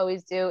need to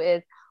always do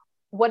is,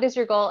 what is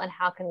your goal and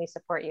how can we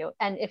support you?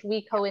 And if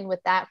we go in with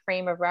that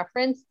frame of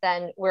reference,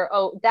 then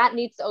that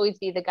needs to always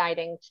be the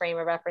guiding frame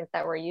of reference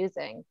that we're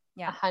using.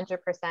 100%.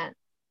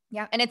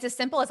 Yeah. And it's as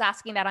simple as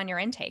asking that on your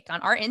intake.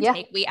 On our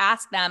intake, we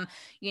ask them,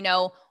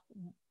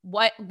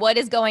 what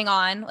is going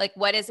on? Like,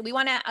 we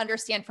want to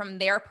understand from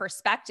their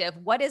perspective,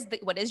 what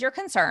is your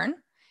concern?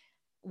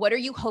 What are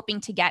you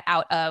hoping to get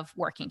out of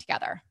working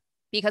together?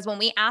 Because when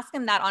we ask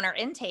them that on our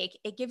intake,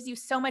 it gives you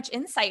so much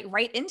insight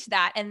right into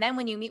that. And then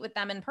when you meet with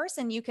them in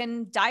person, you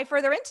can dive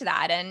further into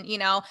that and,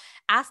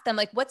 ask them,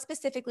 like, what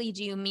specifically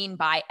do you mean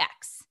by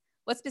X?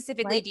 What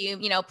specifically do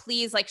you,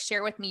 please like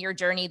share with me your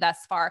journey thus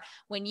far.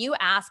 When you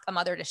ask a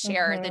mother to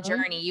share the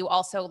journey, you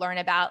also learn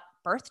about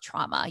birth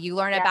trauma. You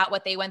learn about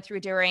what they went through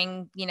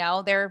during,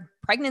 their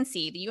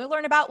pregnancy. You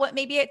learn about what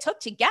maybe it took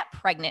to get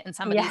pregnant in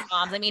some of these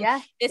moms. I mean,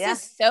 this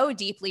is so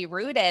deeply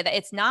rooted.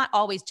 It's not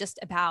always just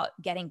about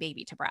getting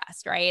baby to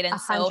breast. Right. And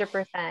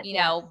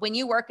 100%, when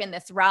you work in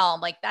this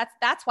realm, like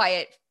that's why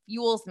it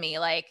fuels me,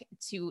 like,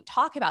 to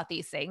talk about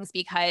these things,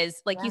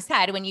 because like you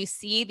said, when you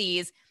see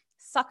these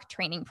suck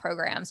training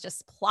programs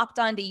just plopped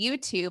onto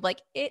YouTube, like,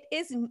 it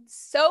is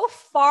so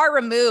far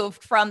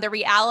removed from the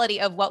reality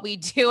of what we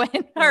do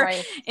in our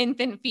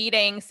infant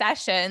feeding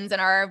sessions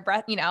and our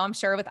breath, I'm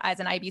sure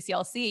as an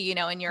IBCLC,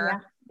 in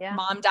your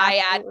mom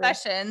dyad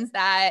sessions,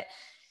 that,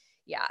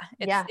 Yeah.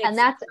 Yeah. It's And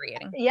that's,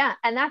 infuriating. yeah.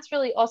 And that's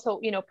really also,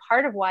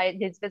 part of why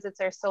these visits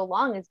are so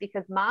long is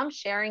because mom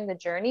sharing the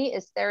journey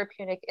is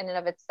therapeutic in and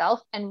of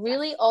itself and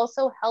really Yes.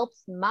 also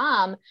helps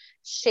mom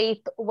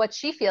shape what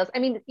she feels. I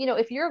mean,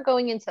 if you're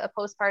going into a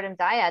postpartum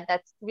dyad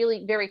that's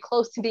really very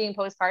close to being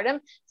postpartum,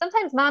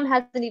 sometimes mom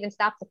hasn't even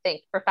stopped to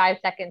think for 5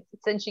 seconds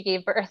since she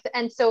gave birth.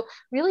 And so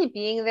really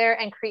being there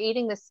and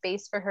creating the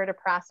space for her to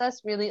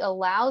process really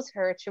allows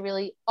her to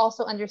really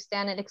also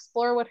understand and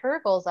explore what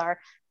her goals are.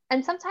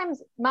 And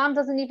sometimes mom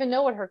doesn't even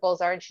know what her goals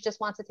are and she just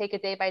wants to take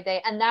it day by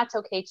day. And that's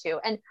okay too.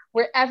 And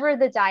wherever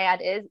the dyad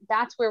is,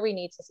 that's where we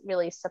need to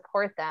really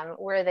support them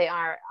where they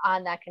are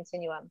on that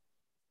continuum.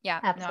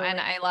 Yeah, no, and Absolutely.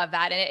 I love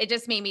that. And it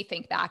just made me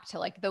think back to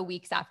like the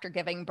weeks after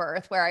giving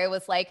birth where I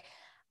was like,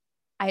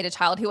 I had a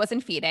child who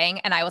wasn't feeding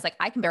and I was like,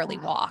 I can barely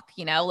walk,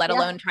 let Yeah.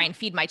 alone try and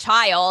feed my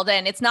child.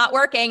 And it's not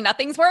working.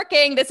 Nothing's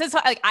working. This is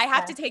like, I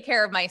have Yeah, to take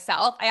care of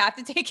myself. I have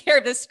to take care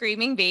of this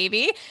screaming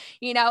baby.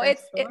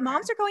 for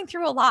Moms sure. are going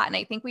through a lot. And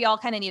I think we all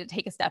kind of need to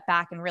take a step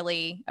back and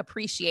really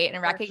appreciate and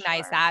For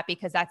recognize sure. that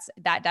because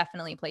that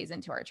definitely plays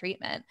into our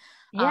treatment.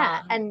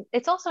 Yeah. And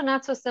it's also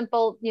not so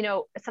simple.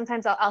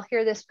 Sometimes I'll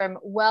hear this from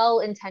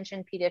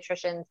well-intentioned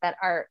pediatricians that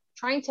are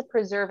trying to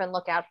preserve and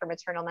look out for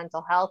maternal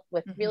mental health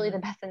with really the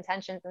Mhm. best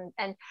intentions.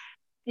 And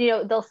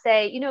they'll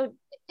say,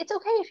 it's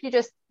okay if you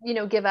just,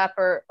 give up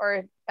or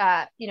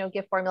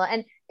give formula.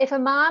 And if a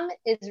mom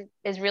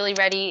is really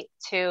ready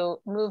to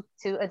move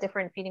to a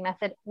different feeding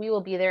method, we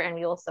will be there and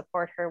we will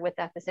support her with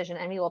that decision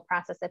and we will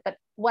process it. But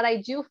what I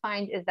do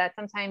find is that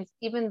sometimes,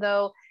 even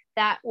though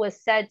that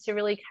was said to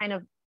really kind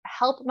of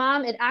help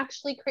mom, it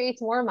actually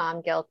creates more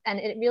mom guilt. And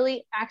it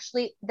really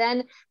actually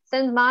then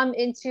sends mom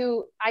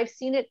into, I've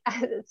seen it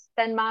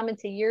send mom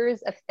into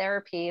years of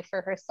therapy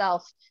for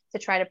herself to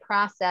try to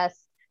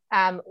process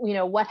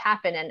what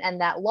happened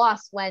and that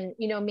loss when,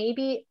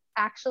 maybe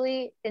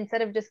actually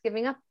instead of just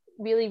giving up,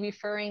 really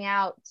referring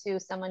out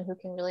to someone who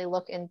can really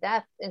look in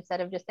depth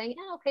instead of just saying,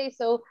 okay,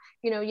 so,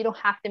 you don't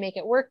have to make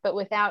it work, but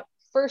without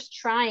first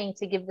trying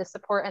to give the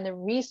support and the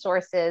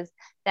resources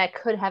that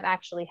could have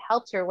actually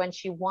helped her when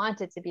she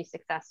wanted to be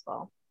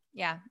successful.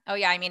 Yeah. Oh,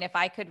 yeah. I mean, if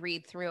I could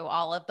read through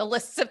all of the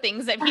lists of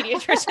things that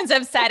pediatricians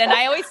have said, and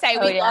I always say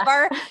Oh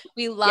yeah.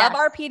 we love Yes.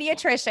 our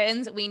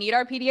pediatricians. We need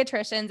our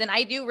pediatricians, and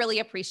I do really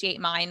appreciate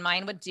mine.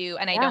 Mine would do,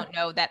 and I Yeah. don't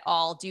know that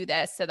all do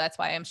this, so that's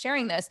why I'm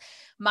sharing this.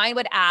 Mine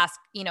would ask,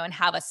 and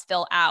have us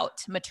fill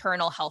out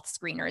maternal health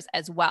screeners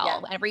as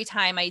well. Yes. Every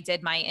time I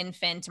did my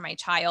infant or my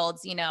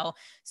child's,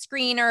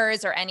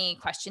 screeners or any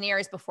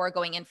questionnaires before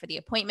going in for the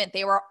appointment,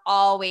 they were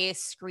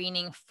always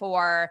screening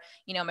for,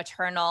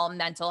 maternal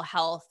mental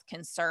health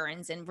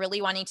concerns and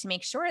really wanting to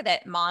make sure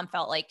that mom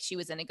felt like she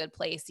was in a good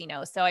place,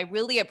 So I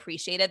really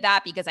appreciated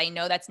that because I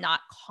know that's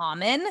not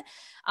common.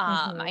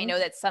 I Mm-hmm. know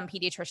that some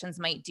pediatricians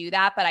might do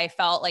that, but I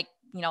felt like,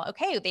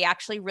 okay, they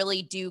actually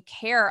really do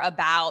care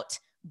about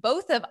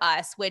both of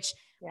us, which,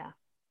 Yeah.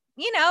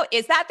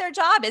 is that their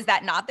job? Is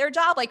that not their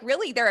job? Like,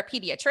 really, they're a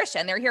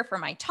pediatrician. They're here for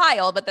my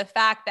child. But the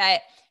fact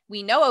that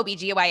we know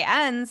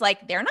OBGYNs,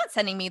 like, they're not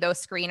sending me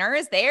those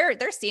screeners.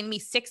 They're seeing me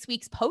 6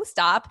 weeks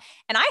post-op.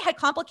 And I had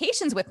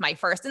complications with my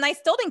first, and I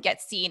still didn't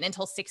get seen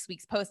until 6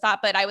 weeks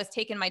post-op. But I was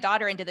taking my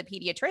daughter into the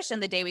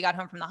pediatrician the day we got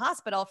home from the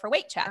hospital for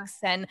weight checks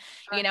and,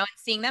 Sure. and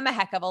seeing them a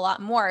heck of a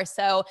lot more.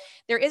 So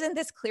there isn't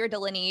this clear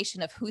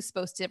delineation of who's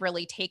supposed to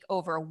really take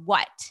over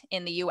what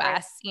in the Right.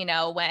 US, when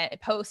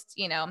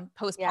Yeah.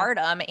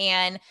 postpartum.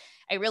 And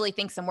I really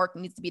think some work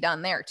needs to be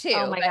done there Oh too.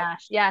 my But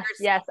gosh. Yes. there's,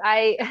 Yes.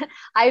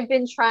 I've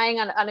been trying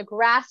on a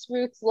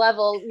grassroots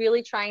level,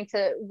 really trying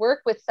to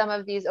work with some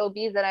of these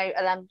OBs that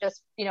I'm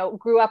just,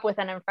 grew up with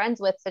and I'm friends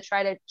with to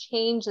try to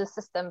change the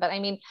system. But I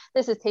mean,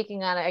 this is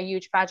taking on a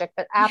huge project,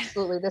 but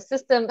absolutely the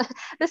system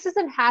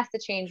has to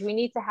change. We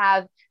need to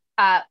have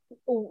uh,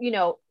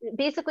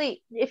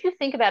 basically, if you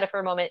think about it for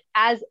a moment,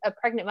 as a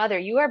pregnant mother,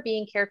 you are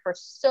being cared for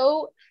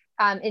so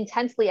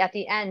intensely at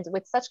the end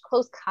with such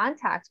close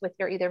contact with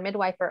your either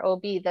midwife or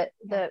OB that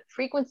yeah, the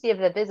frequency of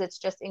the visits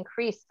just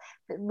increase.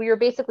 You're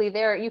basically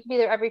there. You can be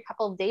there every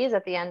couple of days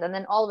at the end, and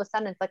then all of a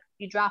sudden it's like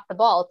you drop the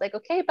ball. It's like,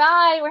 okay,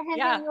 bye. We're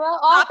yeah. handing you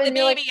off, Pop the and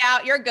you're like, baby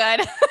out. You're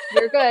good.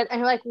 you're good, and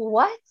you're like,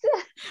 what?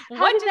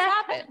 How What did just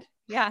that? happened?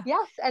 Yeah.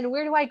 Yes, and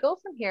where do I go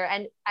from here?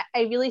 And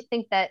I really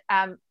think that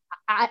I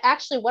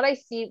actually what I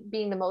see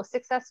being the most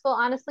successful,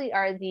 honestly,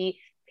 are the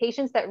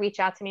patients that reach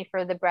out to me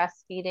for the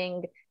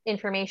breastfeeding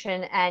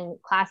information and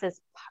classes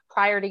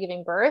prior to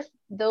giving birth.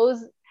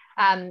 Those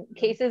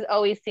cases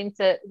always seem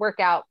to work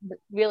out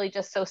really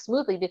just so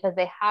smoothly because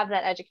they have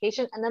that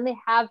education and then they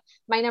have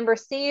my number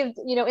saved,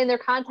 in their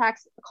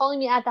contacts, calling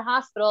me at the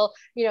hospital,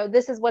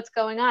 this is what's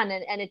going on.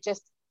 And it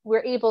just,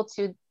 we're able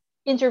to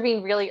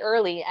intervene really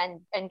early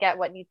and get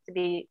what needs to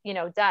be,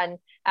 done,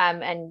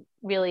 and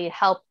really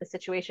help the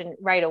situation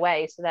right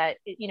away so that,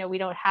 we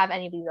don't have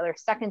any of these other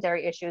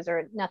secondary issues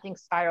or nothing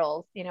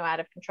spirals, out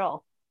of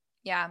control.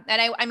 Yeah.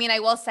 And I mean, I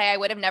will say I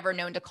would have never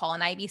known to call an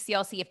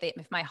IBCLC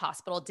if my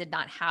hospital did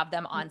not have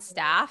them on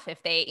staff.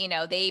 If they,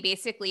 they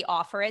basically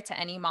offer it to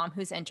any mom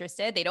who's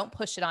interested. They don't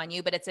push it on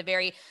you, but it's a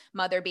very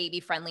mother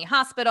baby friendly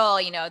hospital.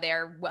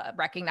 They're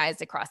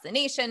recognized across the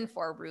nation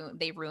for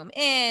they room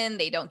in,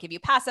 they don't give you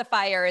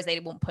pacifiers. They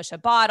won't push a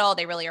bottle.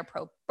 They really are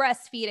pro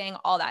breastfeeding,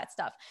 all that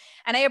stuff.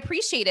 And I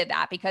appreciated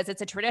that because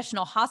it's a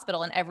traditional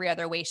hospital in every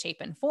other way, shape,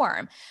 and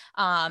form.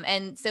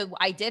 And so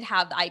I did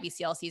have the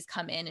IBCLCs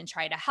come in and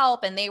try to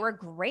help, and they were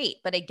great.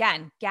 But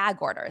again, gag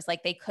orders,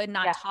 like they could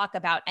not talk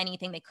about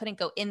anything. They couldn't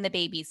go in the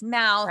baby's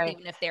mouth,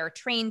 even if they were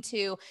trained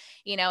to,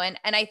 and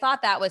I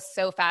thought that was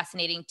so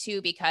fascinating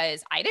too,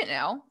 because I didn't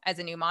know as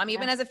a new mom,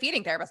 even as a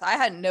feeding therapist, I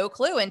had no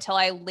clue until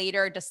I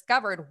later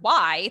discovered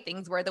why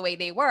things were the way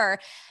they were.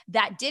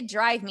 That did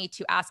drive me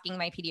to asking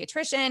my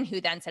pediatrician, who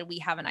then said, we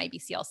have an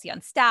IBCLC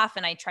on staff.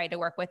 And I tried to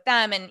work with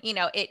them, and,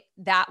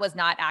 that was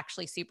not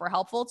actually super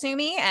helpful to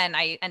me. And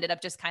I ended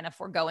up just kind of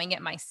foregoing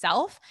it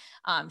myself.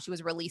 She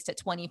was released at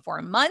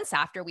 24 months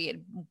after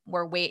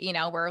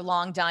we're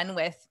long done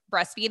with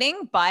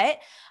breastfeeding, but,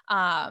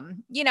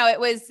 it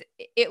was,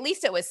 at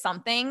least it was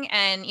something.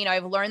 And,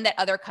 I've learned that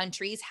other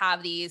countries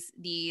have these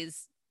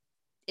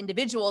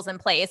individuals in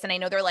place. And I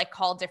know they're like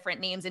called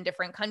different names in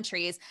different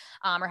countries,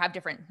 or have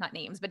different, not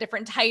names, but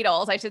different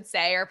titles, I should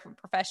say, or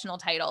professional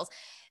titles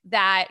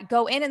that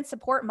go in and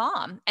support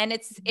mom. And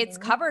it's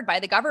covered by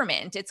the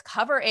government.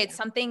 It's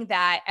something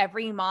that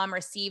every mom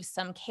receives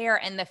some care.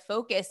 And the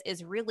focus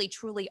is really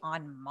truly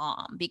on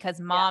mom, because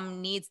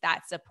mom needs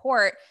that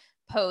support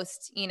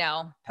post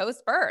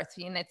birth.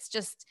 And it's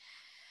just,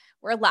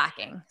 we're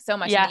lacking so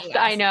much. Yes, in the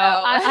US, I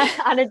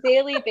know. On a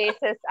daily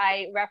basis,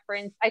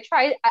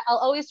 I'll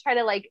always try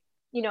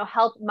to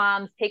help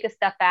moms take a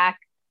step back,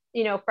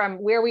 from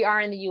where we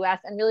are in the US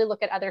and really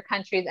look at other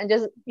countries and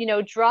just,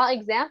 draw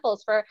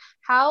examples for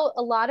how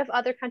a lot of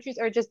other countries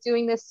are just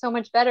doing this so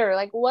much better.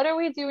 Like, what are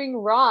we doing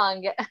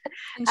wrong?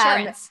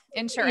 Insurance.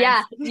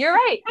 Yeah, you're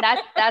right.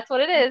 That's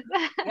what it is.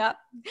 Yep.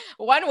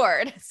 One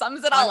word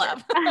sums it all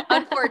up,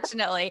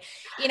 unfortunately,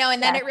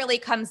 and then it really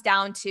comes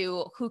down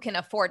to who can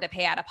afford to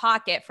pay out of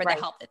pocket for the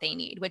help that they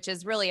need, which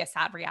is really a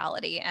sad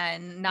reality.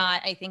 And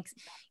I think,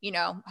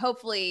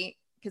 hopefully,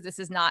 because this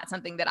is not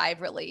something that I've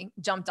really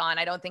jumped on.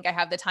 I don't think I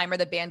have the time or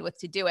the bandwidth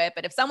to do it.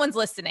 But if someone's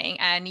listening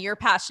and you're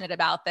passionate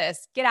about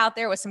this, get out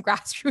there with some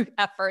grassroots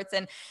efforts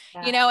and,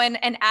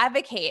 and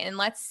advocate, and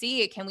let's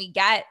see, can we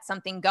get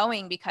something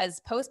going?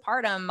 Because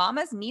postpartum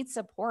mamas need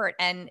support.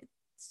 And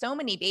so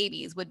many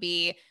babies would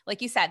be, like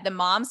you said, the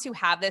moms who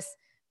have this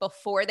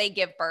before they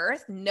give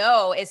birth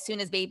know as soon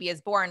as baby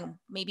is born,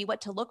 maybe what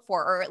to look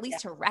for, or at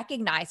least to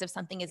recognize if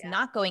something is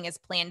not going as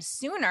planned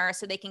sooner,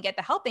 so they can get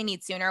the help they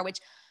need sooner, which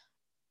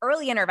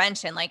early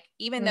intervention, like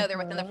even though they're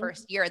within the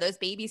first year, those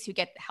babies who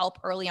get help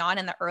early on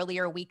in the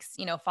earlier weeks,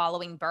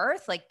 following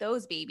birth, like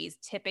those babies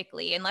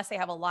typically, unless they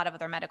have a lot of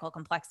other medical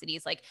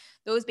complexities, like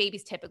those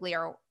babies typically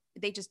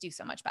they just do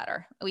so much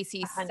better. We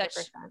see 100%.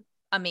 Such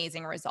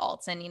amazing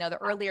results. And, the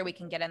earlier we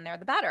can get in there,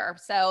 the better.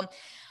 So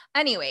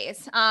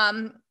anyways,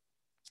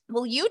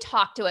 will you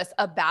talk to us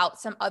about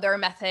some other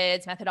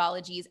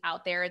methodologies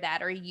out there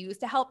that are used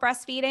to help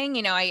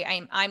breastfeeding?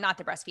 I'm not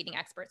the breastfeeding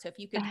expert, so if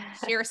you could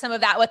share some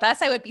of that with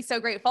us, I would be so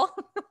grateful.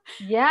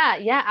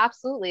 Yeah,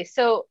 absolutely.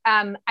 So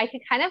I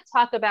could kind of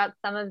talk about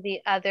some of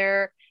the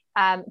other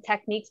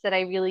techniques that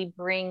I really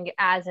bring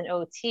as an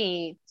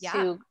OT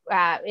to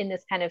in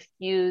this kind of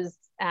fused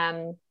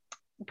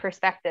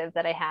perspective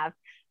that I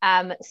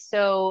have.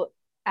 So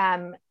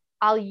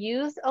I'll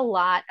use a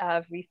lot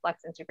of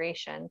reflex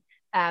integration.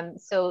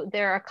 So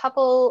there are a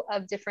couple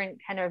of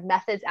different kind of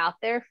methods out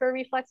there for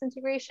reflex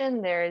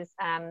integration. There's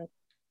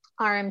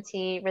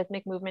RMT,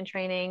 rhythmic movement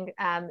training,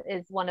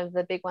 is one of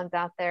the big ones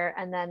out there.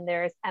 And then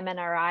there's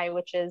MNRI,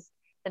 which is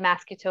the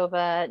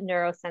Maskhutova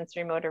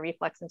neurosensory motor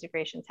reflex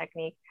integration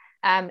technique.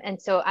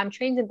 And so I'm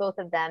trained in both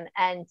of them,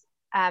 and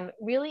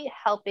really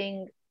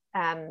helping,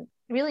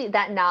 really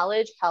that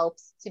knowledge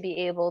helps to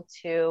be able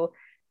to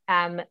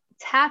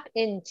tap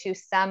into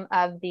some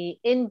of the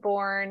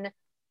inborn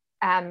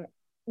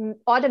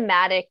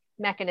automatic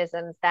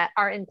mechanisms that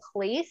are in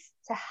place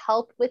to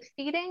help with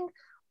feeding,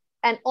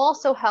 and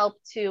also help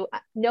to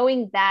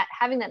knowing that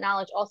having that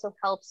knowledge also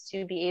helps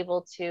to be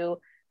able to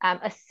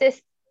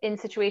assist in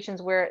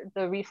situations where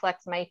the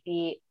reflex might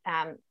be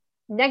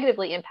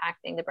negatively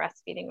impacting the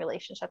breastfeeding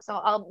relationship. So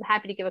I'm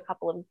happy to give a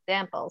couple of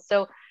examples.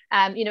 So,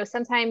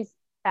 sometimes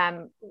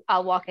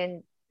I'll walk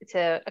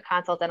into a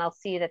consult and I'll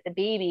see that the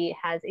baby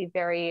has a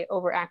very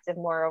overactive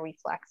Moro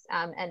reflex,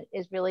 and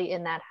is really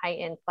in that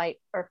heightened fight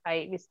or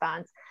fight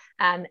response.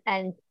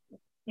 And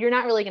you're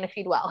not really going to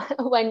feed well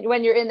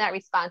when you're in that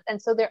response.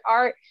 And so there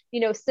are,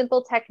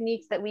 simple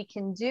techniques that we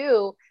can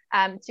do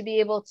to be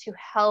able to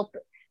help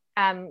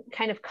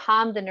kind of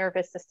calm the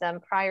nervous system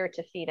prior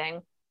to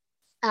feeding.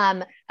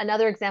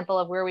 Another example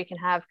of where we can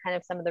have kind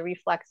of some of the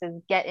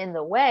reflexes get in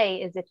the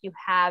way is if you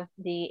have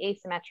the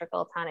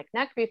asymmetrical tonic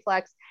neck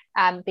reflex,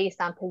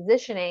 based on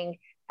positioning,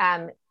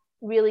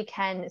 really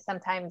can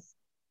sometimes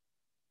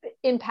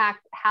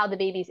impact how the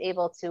baby's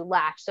able to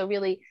latch. So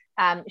really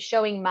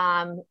showing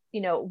mom,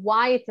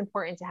 why it's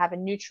important to have a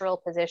neutral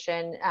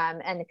position,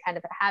 and kind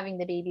of having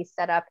the baby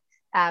set up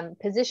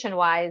position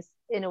wise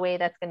in a way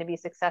that's going to be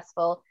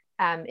successful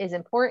is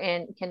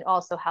important, can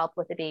also help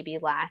with the baby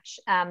latch.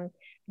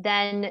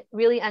 Then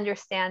really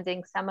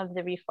understanding some of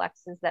the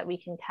reflexes that we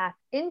can tap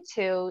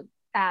into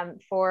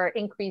for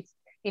increased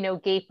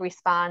gape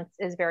response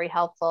is very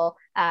helpful.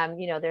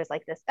 There's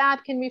like this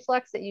Babkin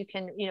reflex that you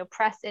can,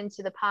 press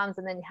into the palms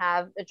and then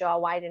have a jaw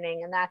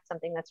widening. And that's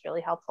something that's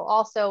really helpful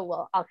also.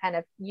 Well, I'll kind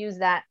of use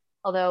that,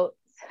 although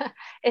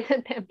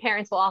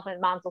parents will often,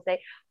 moms will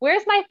say,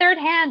 where's my third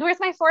hand? Where's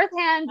my fourth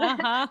hand?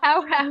 Uh-huh.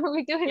 How are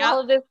we doing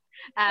all of this?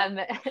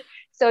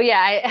 So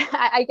yeah,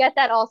 I get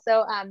that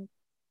also.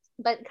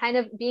 But kind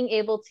of being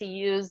able to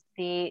use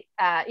the,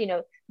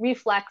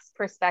 reflex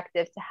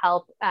perspective to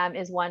help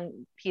is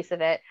one piece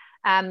of it.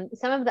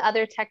 Some of the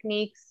other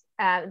techniques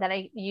that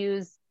I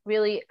use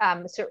really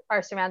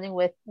are surrounding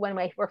with when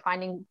we're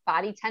finding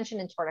body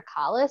tension and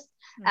torticollis.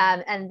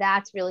 And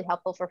that's really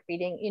helpful for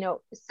feeding,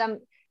 some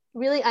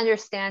really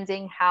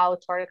understanding how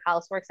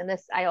torticollis works. And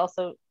this, I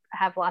also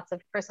have lots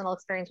of personal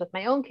experience with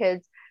my own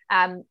kids.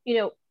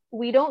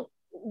 We don't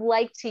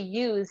like to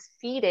use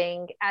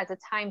feeding as a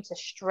time to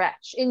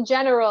stretch. In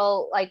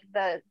general, like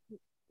the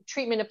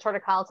treatment of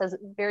torticollis has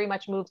very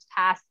much moved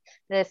past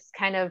this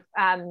kind of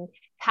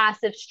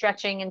passive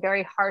stretching and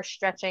very harsh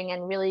stretching,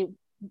 and really,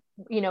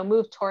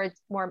 move towards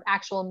more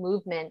actual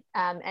movement,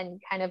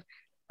 and kind of,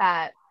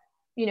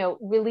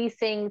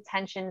 releasing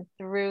tension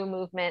through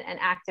movement and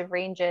active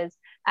ranges.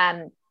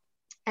 And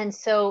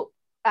so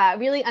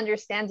really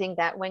understanding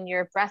that when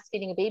you're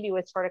breastfeeding a baby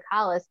with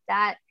torticollis,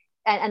 that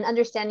and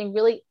understanding,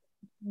 really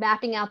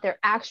mapping out their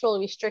actual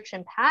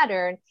restriction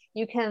pattern,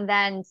 you can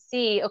then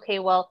see, okay,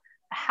 well,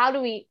 how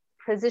do we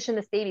position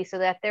this baby so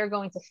that they're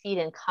going to feed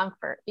in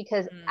comfort?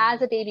 Because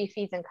as a baby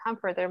feeds in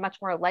comfort, they're much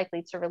more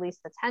likely to release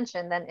the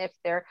tension than if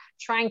they're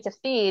trying to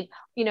feed,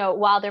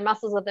 while their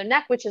muscles of their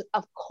neck, which is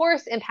of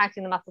course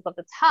impacting the muscles of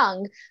the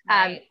tongue,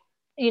 right,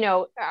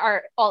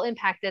 are all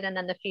impacted, and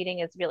then the feeding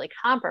is really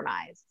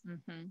compromised.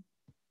 Mm-hmm.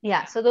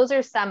 Yeah. So those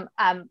are some,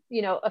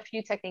 a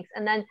few techniques.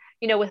 And then,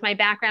 with my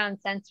background in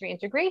sensory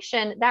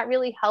integration, that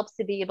really helps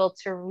to be able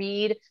to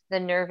read the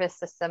nervous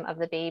system of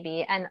the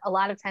baby. And a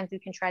lot of times we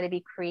can try to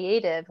be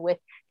creative with,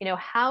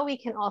 how we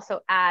can also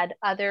add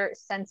other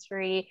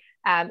sensory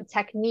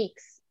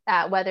techniques,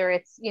 whether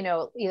it's,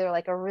 either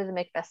like a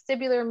rhythmic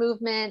vestibular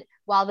movement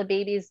while the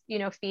baby's,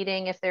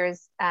 feeding, if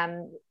there's,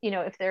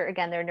 if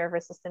their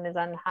nervous system is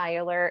on high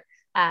alert.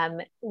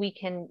 We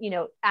can,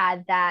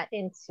 add that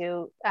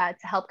into to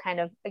help kind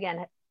of,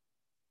 again,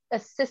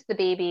 assist the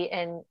baby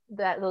in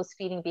those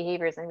feeding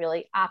behaviors and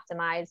really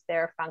optimize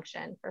their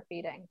function for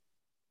feeding.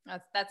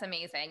 That's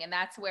amazing. And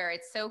that's where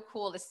it's so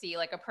cool to see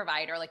like a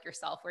provider like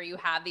yourself, where you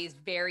have these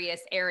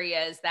various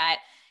areas that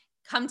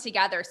come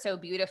together so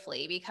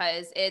beautifully,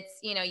 because it's,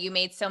 you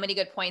made so many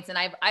good points. And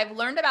I've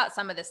learned about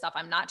some of this stuff.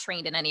 I'm not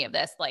trained in any of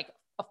this, like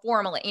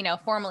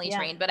formally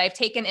trained, but I've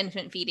taken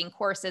infant feeding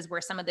courses where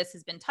some of this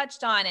has been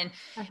touched on, and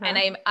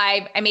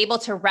I'm able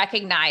to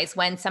recognize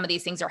when some of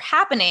these things are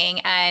happening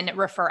and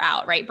refer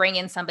out, right? Bring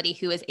in somebody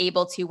who is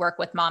able to work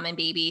with mom and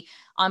baby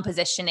on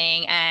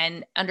positioning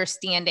and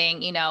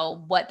understanding,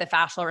 what the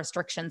fascial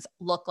restrictions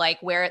look like,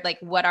 where, like,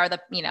 what are the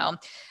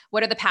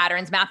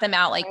patterns, map them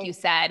out, like you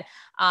said.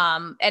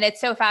 And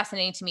it's so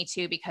fascinating to me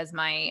too, because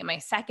my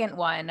second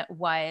one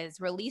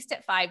was released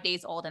at 5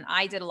 days old, and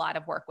I did a lot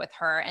of work with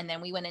her. And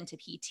then we went into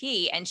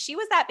PT, and she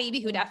was that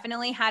baby who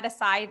definitely had a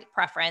side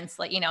preference,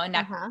 like,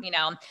 neck,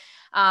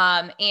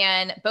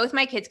 and both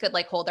my kids could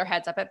like hold their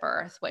heads up at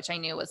birth, which I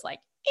knew was like,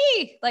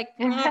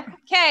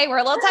 okay, we're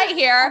a little tight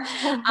here.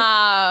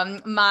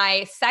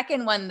 My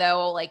second one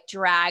though, like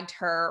dragged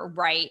her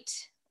right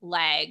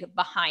leg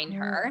behind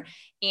her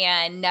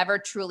and never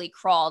truly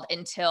crawled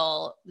and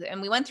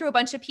we went through a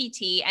bunch of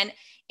PT, and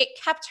it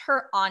kept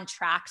her on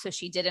track so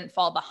she didn't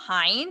fall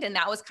behind. And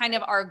that was kind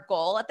of our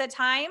goal at the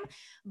time.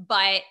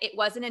 But it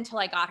wasn't until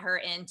I got her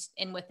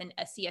in with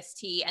a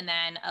CST, and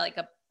then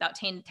about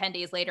 10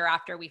 days later,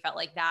 after we felt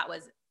like that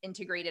was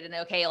integrated and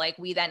okay, like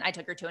I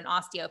took her to an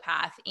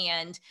osteopath,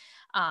 and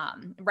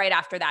right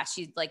after that,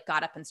 she like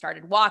got up and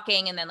started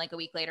walking, and then like a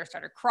week later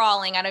started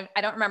crawling.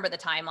 I don't remember the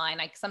timeline.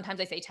 Like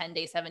sometimes I say 10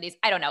 days, 7 days.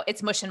 I don't know.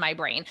 It's mush in my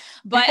brain.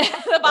 But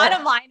the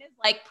bottom line is,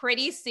 like,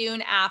 pretty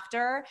soon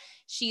after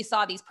she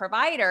saw these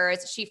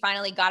providers, she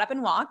finally got up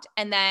and walked.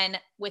 And then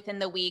within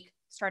the week,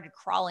 started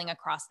crawling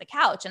across the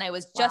couch. And I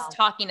was just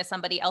talking to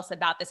somebody else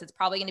about this. It's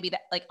probably going to be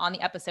like on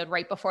the episode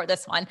right before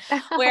this one,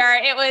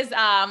 where it was,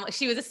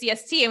 she was a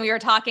CST, and we were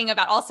talking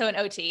about also an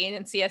OT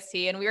and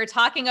CST. And we were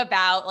talking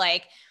about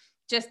like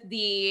just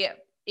the,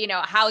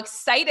 how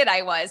excited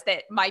I was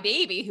that my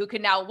baby, who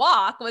could now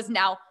walk, was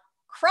now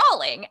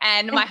crawling.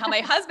 And my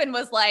husband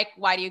was like,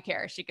 why do you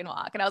care? She can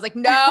walk. And I was like,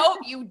 no,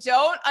 you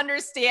don't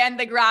understand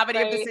the gravity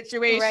of the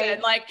situation.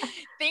 Right. Like,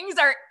 things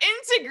are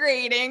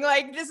integrating.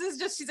 Like, this is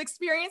just, she's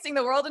experiencing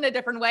the world in a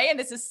different way. And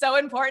this is so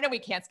important, and we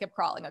can't skip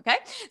crawling. Okay.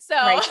 So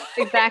right.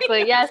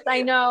 Exactly. Yes,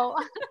 I know.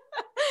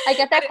 I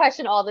get that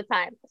question all the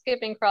time.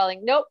 Skipping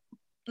crawling. Nope.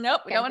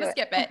 Nope, we don't Can't want do to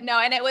it. skip it. No,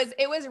 and it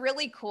was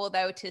really cool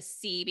though to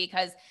see,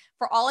 because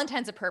for all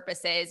intents and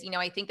purposes,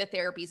 I think the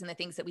therapies and the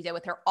things that we did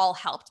with her all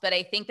helped, but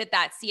I think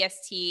that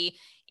CST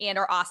and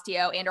our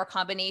osteo and our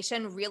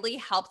combination really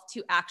helped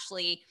to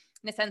actually,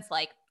 in a sense,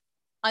 like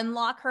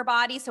unlock her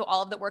body. So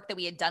all of the work that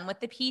we had done with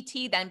the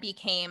PT then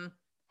became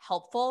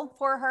helpful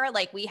for her.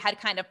 Like we had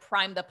kind of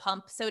primed the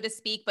pump, so to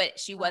speak, but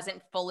she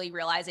wasn't fully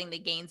realizing the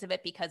gains of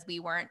it because we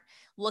weren't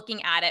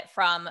looking at it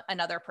from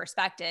another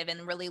perspective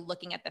and really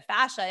looking at the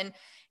fascia. And,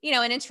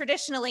 and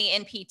traditionally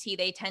in PT,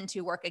 they tend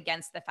to work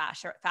against the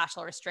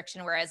fascial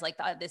restriction, whereas like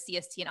the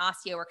CST and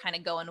osteo were kind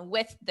of going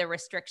with the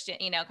restriction,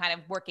 kind of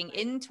working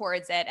in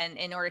towards it and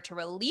in order to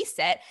release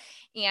it.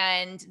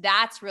 And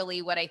that's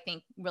really what I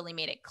think really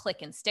made it click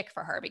and stick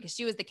for her, because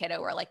she was the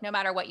kiddo where like, no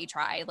matter what you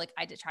try, like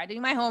I did try to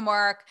do my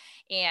homework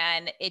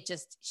and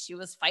she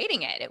was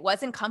fighting it. It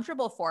wasn't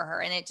comfortable for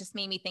her. And it just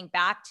made me think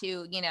back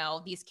to,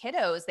 these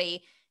kiddos,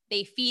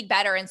 they feed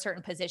better in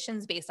certain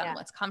positions based on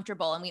what's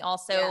comfortable. And we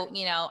also,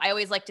 I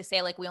always like to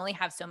say, like, we only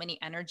have so many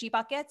energy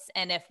buckets.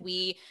 And if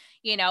we,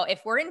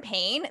 if we're in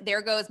pain,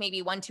 there goes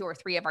maybe 1, 2, or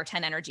 3 of our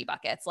 10 energy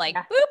buckets, like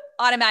boop,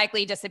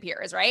 automatically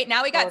disappears, right?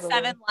 Now we got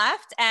 7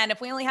 left. And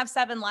if we only have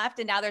 7 left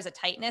and now there's a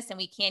tightness and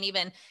we can't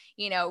even,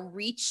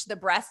 reach the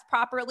breast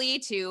properly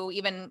to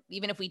even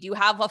if we do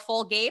have a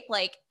full gape,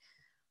 like,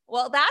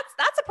 well,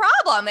 that's a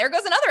problem. There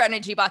goes another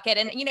energy bucket.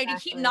 And, you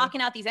keep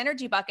knocking out these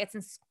energy buckets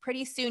and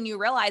pretty soon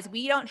you realize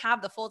we don't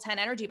have the full 10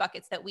 energy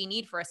buckets that we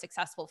need for a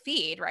successful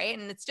feed. Right.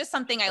 And it's just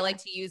something I like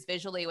to use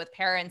visually with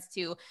parents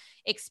to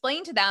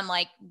explain to them,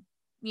 like,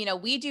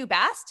 we do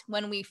best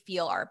when we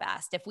feel our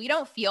best. If we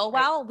don't feel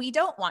well, we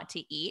don't want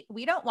to eat.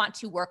 We don't want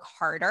to work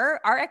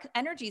harder. Our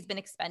energy has been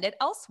expended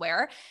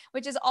elsewhere,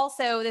 which is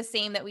also the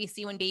same that we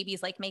see when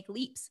babies like make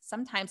leaps.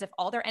 Sometimes if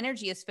all their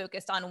energy is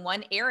focused on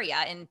one area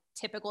in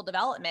typical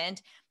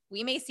development,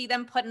 we may see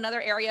them put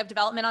another area of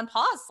development on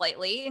pause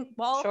slightly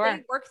while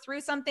they work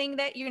through something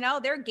that,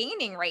 they're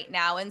gaining right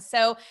now. And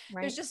so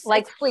there's just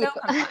like sleep.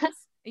 So complex.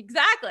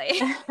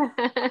 Exactly.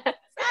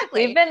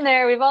 We've been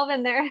there. We've all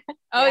been there.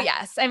 Oh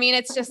yes. I mean,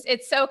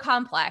 it's so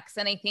complex.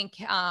 And I think,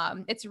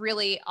 it's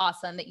really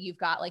awesome that you've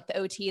got like the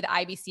OT, the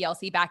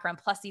IBCLC background,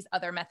 plus these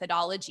other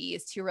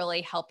methodologies to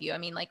really help you. I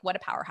mean, like what a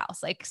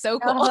powerhouse, like so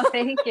cool. Oh,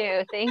 thank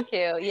you. Thank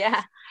you.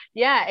 Yeah.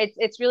 Yeah.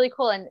 It's really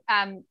cool. And,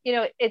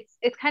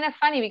 it's kind of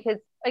funny because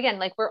again,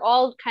 like we're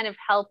all kind of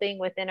helping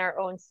within our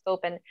own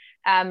scope.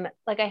 And,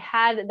 like I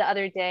had the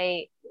other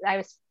day, I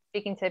was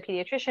speaking to a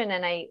pediatrician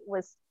and I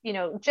was,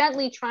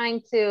 gently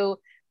trying to,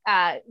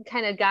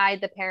 kind of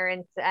guide the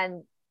parents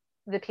and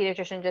the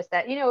pediatrician just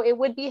that, it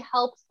would be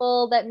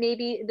helpful that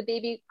maybe the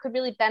baby could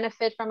really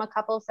benefit from a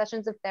couple of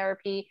sessions of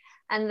therapy.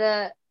 And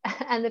the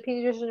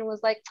pediatrician was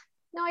like,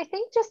 no, I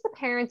think just the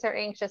parents are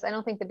anxious. I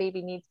don't think the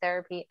baby needs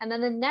therapy. And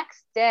then the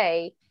next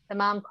day, the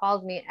mom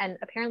called me and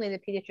apparently the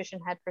pediatrician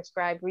had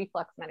prescribed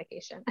reflux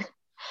medication.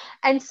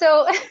 And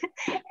so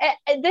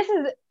this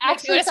is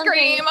actually I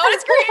want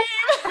to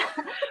scream.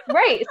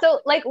 Right. So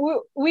like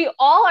we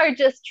all are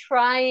just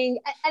trying,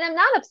 and I'm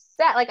not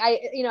upset. Like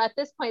at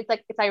this point,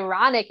 it's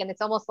ironic and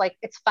it's almost like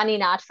it's funny,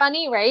 not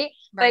funny. Right.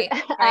 Right.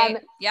 But, right.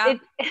 Yeah.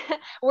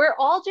 We're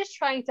all just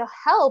trying to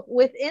help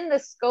within the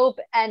scope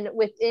and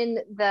within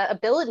the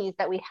abilities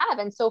that we have.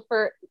 And so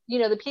for,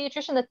 the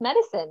pediatrician, that's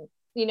medicine.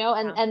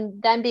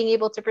 And them being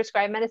able to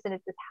prescribe medicine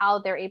is how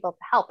they're able to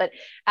help. But,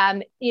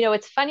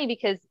 it's funny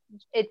because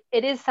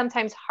it is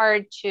sometimes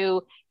hard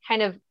to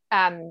kind of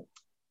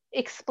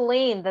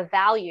explain the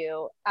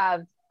value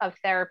of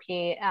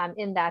therapy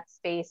in that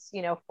space,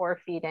 for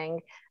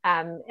feeding.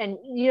 And,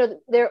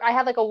 I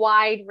have like a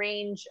wide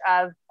range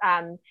of,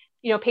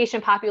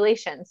 patient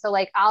population. So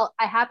like I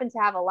happen to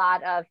have a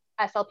lot of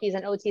SLPs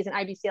and OTs and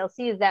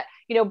IBCLCs that,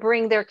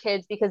 bring their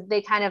kids because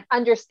they kind of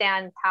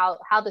understand how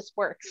this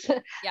works.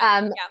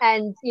 And,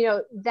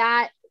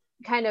 that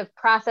kind of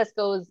process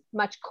goes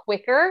much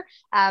quicker.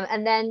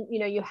 And then,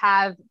 you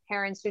have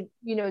parents who,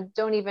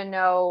 don't even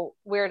know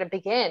where to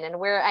begin and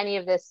where any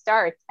of this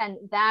starts. And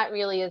that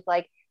really is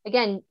like,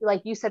 again,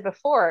 like you said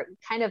before,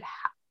 kind of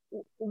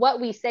what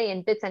we say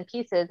in bits and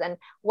pieces and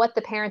what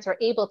the parents are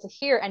able to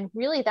hear. And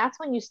really that's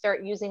when you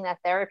start using that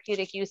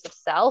therapeutic use of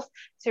self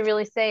to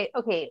really say,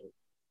 okay,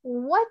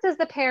 what does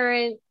the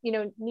parent,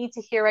 need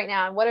to hear right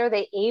now? And what are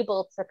they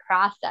able to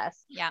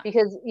process? Yeah.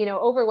 Because,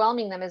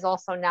 overwhelming them is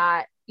also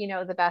not,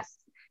 the best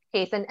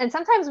case. And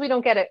sometimes we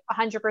don't get it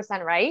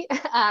 100% right.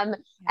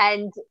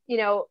 And,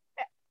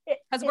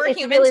 because we're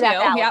human really too.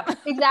 Yep.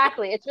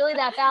 Exactly. It's really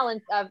that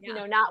balance of,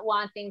 not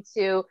wanting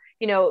to,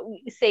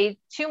 say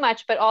too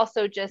much, but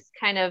also just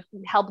kind of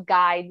help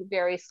guide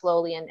very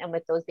slowly and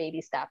with those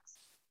baby steps.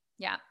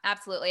 Yeah,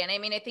 absolutely. And I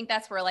mean, I think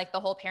that's where like the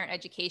whole parent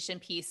education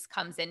piece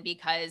comes in,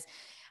 because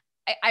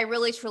I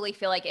really truly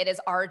feel like it is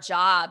our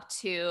job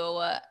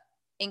to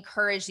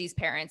encourage these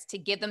parents, to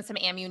give them some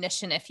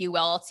ammunition, if you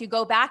will, to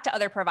go back to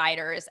other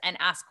providers and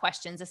ask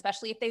questions,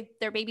 especially if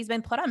their baby's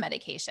been put on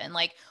medication.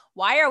 Like,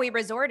 why are we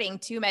resorting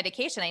to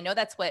medication? I know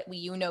that's what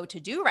to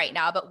do right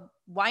now, but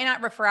why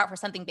not refer out for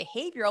something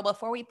behavioral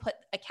before we put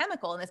a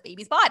chemical in this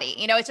baby's body?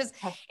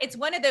 It's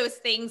one of those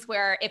things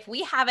where if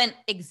we haven't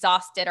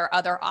exhausted our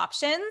other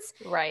options,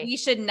 Right. we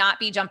should not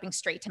be jumping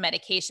straight to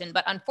medication.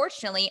 But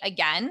unfortunately,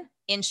 again,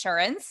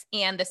 insurance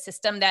and the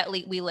system that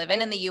we live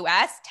in the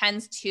US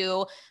tends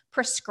to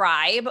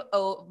prescribe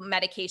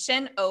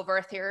medication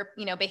over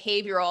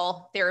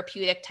behavioral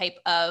therapeutic type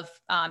of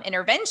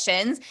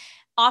interventions.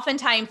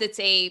 Oftentimes it's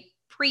a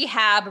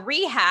prehab,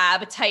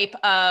 rehab type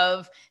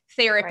of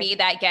therapy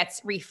that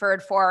gets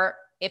referred for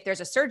if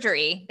there's a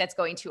surgery that's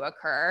going to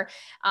occur,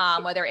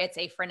 whether it's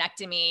a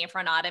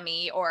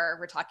frenotomy, or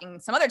we're talking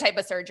some other type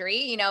of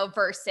surgery,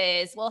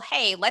 versus, well,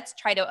 hey, let's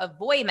try to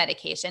avoid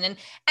medication. And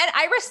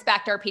I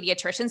respect our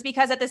pediatricians,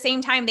 because at the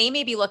same time, they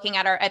may be looking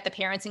at the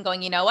parents and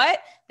going, you know what,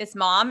 this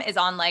mom is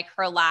on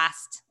her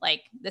last,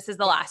 this is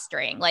the last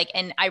string,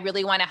 and I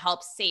really want to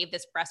help save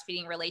this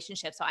breastfeeding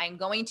relationship. So I'm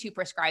going to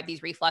prescribe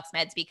these reflux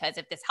meds, because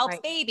if this helps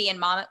baby and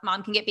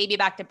mom can get baby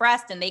back to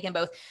breast, and they can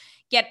both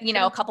get,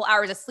 a couple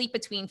hours of sleep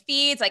between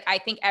feeds, I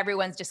think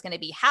everyone's just going to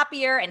be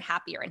happier and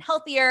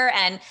healthier.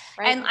 And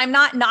I'm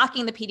not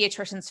knocking the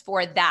pediatricians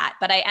for that,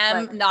 but I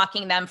am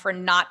knocking them for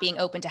not being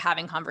open to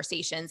having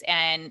conversations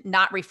and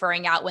not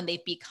referring out when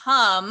they've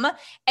become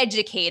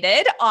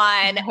educated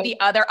on the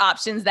other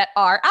options that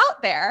are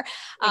out there.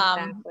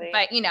 Exactly.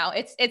 But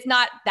it's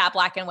not that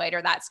black and white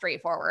or that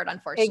straightforward,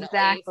 unfortunately.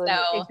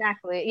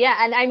 Exactly.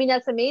 Yeah. And I mean,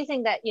 that's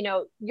amazing that,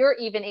 you're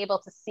even able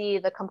to see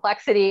the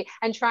complexity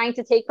and trying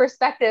to take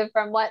perspective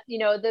from what,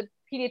 the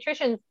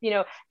pediatricians,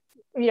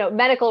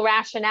 medical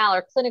rationale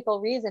or clinical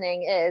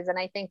reasoning is. And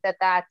I think that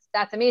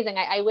that's amazing.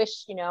 I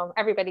wish,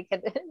 everybody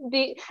could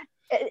be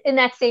in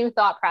that same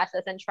thought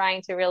process and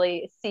trying to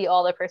really see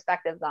all the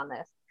perspectives on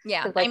this.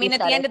 Yeah. At the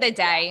end of the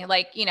day,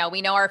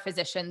 we know our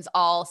physicians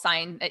all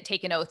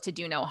take an oath to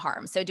do no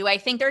harm. So do I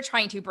think they're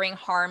trying to bring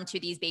harm to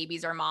these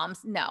babies or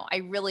moms? No, I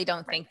really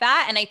don't think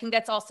that. And I think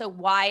that's also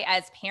why,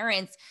 as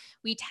parents,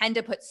 we tend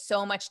to put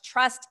so much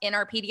trust in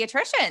our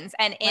pediatricians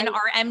and in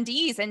our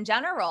MDs in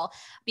general,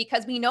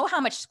 because we know how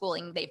much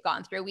schooling they've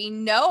gone through. We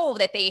know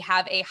that they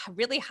have a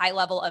really high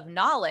level of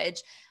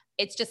knowledge.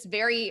 It's just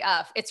very,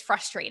 it's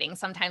frustrating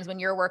sometimes when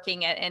you're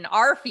working in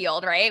our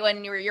field, right?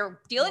 When you're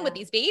dealing with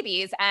these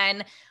babies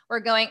and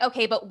we're going,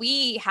 okay, but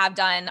we have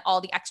done all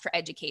the extra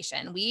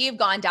education. We've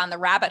gone down the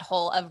rabbit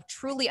hole of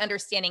truly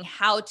understanding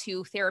how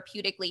to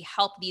therapeutically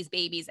help these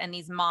babies and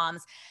these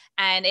moms.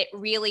 And it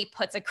really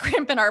puts a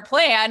crimp in our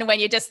plan when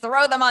you just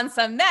throw them on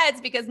some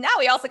meds, because now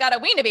we also got to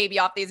wean a baby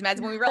off these meds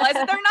when we realize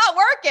that they're not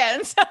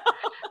working. So.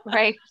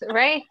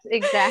 Right.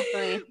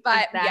 Exactly.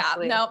 But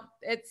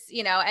it's,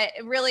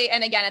 it really,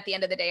 and again, at the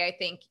end of the day, I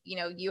think,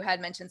 you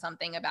had mentioned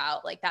something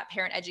about that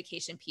parent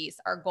education piece.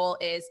 Our goal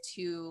is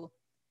to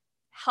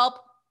help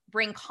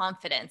bring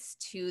confidence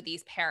to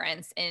these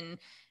parents in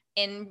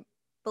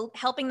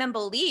helping them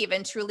believe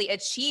and truly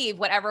achieve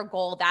whatever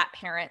goal that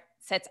parent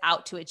sets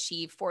out to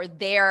achieve for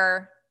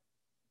their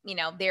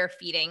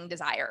feeding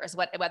desires,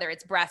 whether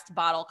it's breast,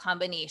 bottle,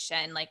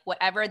 combination,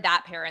 whatever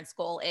that parent's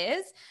goal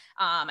is.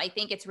 I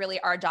think it's really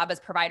our job as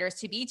providers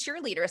to be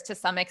cheerleaders to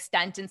some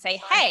extent and say,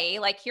 hey,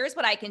 here's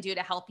what I can do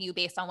to help you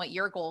based on what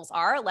your goals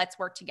are. Let's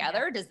work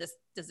together. Does this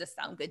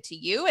sound good to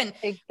you? And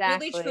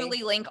really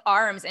truly link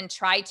arms and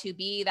try to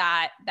be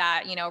that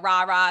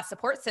rah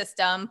support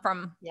system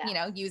from,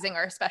 using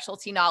our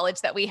specialty knowledge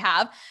that we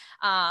have.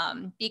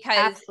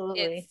 Because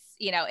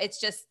it's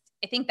just,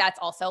 I think that's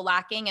also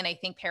lacking. And I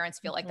think parents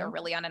feel like they're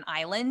really on an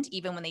island,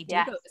 even when they do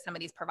go to some of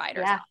these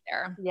providers out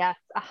there. Yes,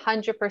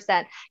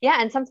 100%.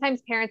 Yeah. And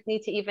sometimes parents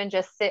need to even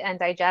just sit and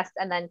digest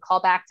and then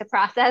call back to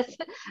process.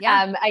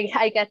 Yeah.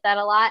 I get that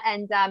a lot.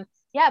 And but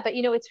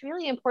it's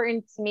really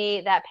important to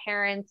me that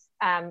parents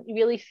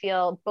really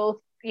feel both,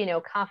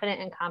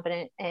 confident and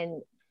competent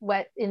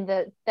in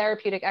the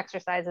therapeutic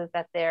exercises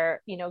that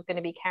they're, going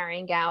to be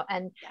carrying out.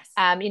 And,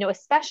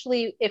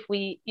 especially if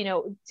we,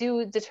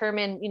 do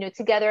determine,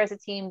 together as a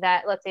team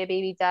that, let's say, a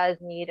baby does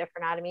need a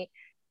frenotomy,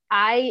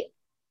 I,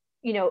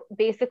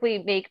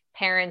 basically make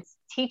parents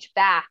teach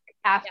back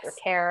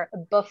aftercare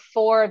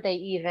before they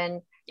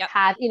even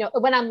have,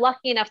 when I'm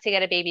lucky enough to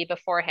get a baby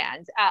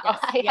beforehand,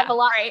 I have a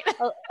lot,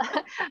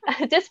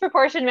 a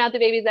disproportionate amount of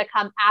babies that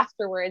come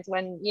afterwards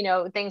when,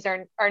 things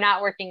are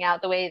not working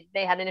out the way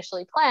they had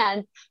initially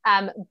planned.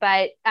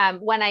 But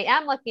when I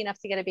am lucky enough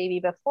to get a baby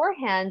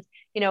beforehand,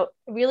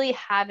 really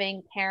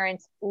having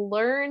parents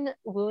learn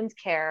wound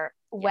care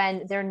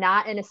when they're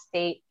not in a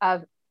state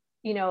of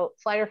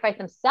flight or fight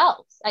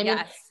themselves. I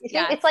mean,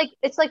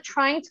 it's like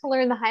trying to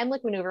learn the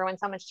Heimlich maneuver when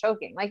someone's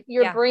choking.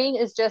 Your brain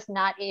is just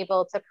not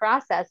able to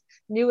process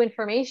new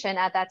information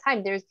at that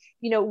time. There's,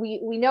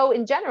 we know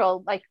in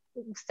general,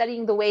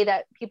 studying the way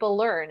that people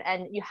learn,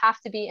 and you have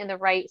to be in the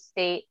right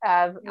state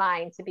of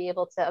mind to be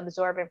able to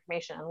absorb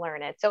information and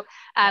learn it. So,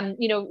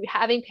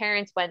 having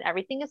parents when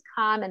everything is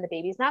calm and the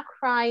baby's not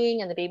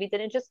crying and the baby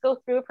didn't just go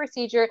through a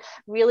procedure,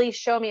 really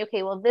show me,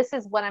 okay, well, this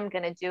is what I'm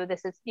going to do.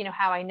 This is,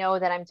 how I know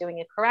that I'm doing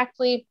it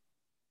correctly.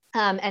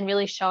 And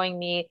really showing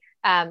me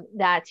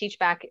that teach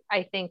back,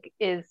 I think,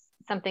 is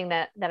something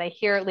that I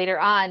hear later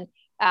on,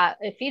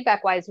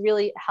 feedback wise,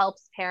 really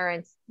helps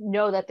parents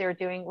know that they're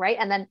doing right.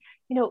 And then,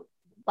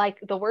 like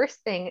the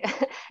worst thing,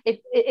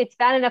 it's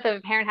bad enough if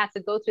a parent has to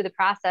go through the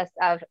process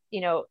of,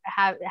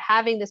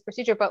 having this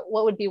procedure, but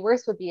what would be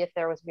worse would be if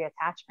there was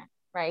reattachment.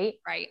 Right.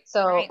 Right.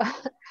 So, right.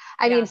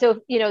 I mean,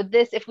 so,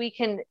 if we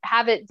can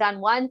have it done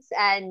once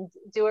and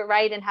do it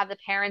right and have the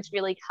parents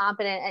really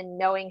competent and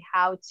knowing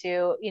how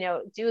to,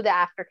 do the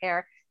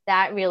aftercare,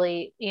 that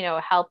really,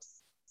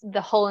 helps the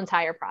whole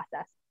entire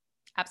process.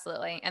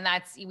 Absolutely. And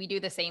we do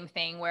the same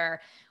thing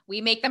where we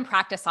make them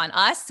practice on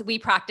us. We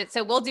practice.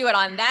 So we'll do it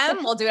on them.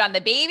 We'll do it on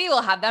the baby.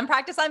 We'll have them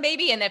practice on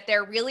baby. And if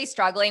they're really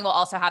struggling, we'll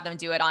also have them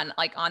do it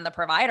on the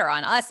provider,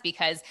 on us,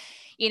 because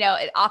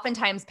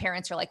oftentimes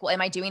parents are like, well, am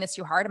I doing this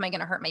too hard? Am I going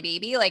to hurt my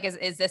baby? Like,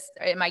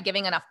 am I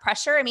giving enough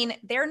pressure? I mean,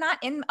 they're not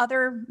in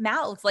other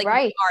mouths like we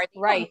are.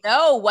 They don't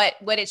know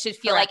what it should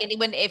feel like. And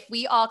if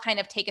we all kind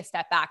of take a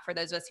step back, for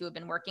those of us who have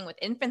been working with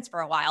infants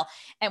for a while,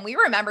 and we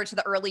remember to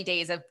the early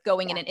days of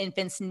going in an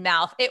infant's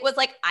mouth, it was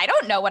like, I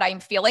don't know what I'm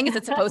feeling. Is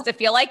it supposed to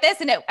feel like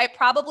this? And it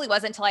probably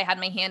wasn't until I had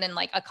my hand in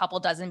like a couple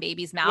dozen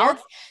babies'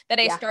 mouths that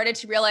I started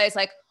to realize,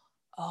 like,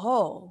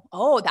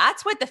 oh,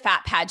 that's what the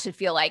fat pad should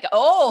feel like.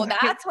 Oh,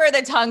 that's where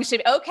the tongue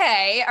should.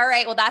 Okay. All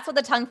right. Well, that's what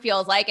the tongue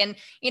feels like. And,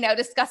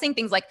 discussing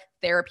things like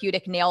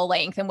therapeutic nail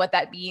length and what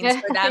that means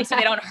for them so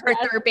they don't hurt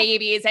their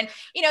babies. And,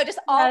 just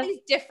all these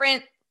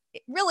different,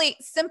 really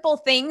simple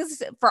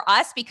things for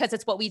us because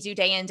it's what we do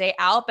day in, day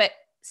out, but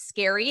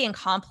scary and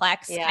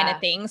complex kind of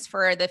things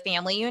for the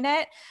family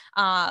unit.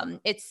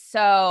 It's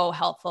so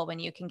helpful when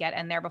you can get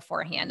in there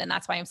beforehand. And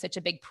that's why I'm such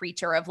a big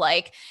preacher of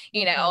like,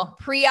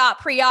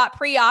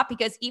 pre-op,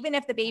 because even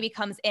if the baby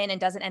comes in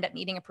and doesn't end up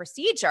needing a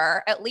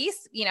procedure, at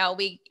least,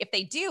 if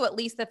they do, at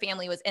least the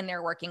family was in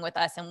there working with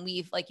us. And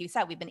we've, like you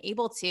said, we've been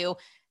able to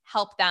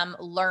help them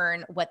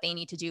learn what they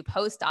need to do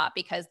post-op,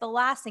 because the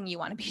last thing you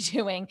want to be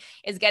doing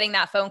is getting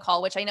that phone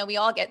call, which I know we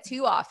all get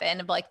too often,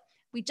 of like,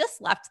 we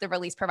just left the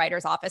release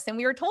provider's office and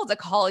we were told to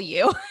call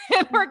you.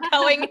 And we're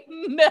going,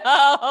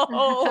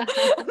 no.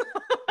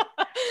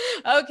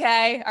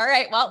 Okay. All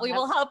right. Well, we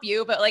will help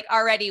you. But like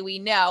already we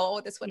know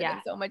this would have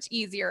been so much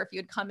easier if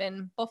you'd come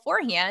in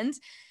beforehand.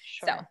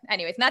 Sure. So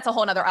anyways, and that's a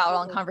whole nother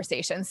hour-long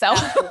conversation. So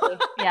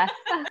yes.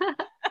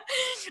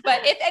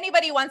 But if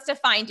anybody wants to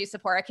find you,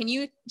 Sipporah, can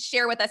you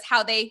share with us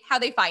how they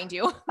find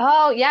you?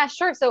 Oh yeah,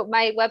 sure. So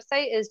my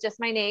website is just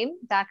my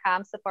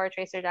name.com,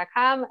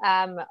 SipporahTracer.com.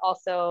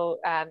 Also,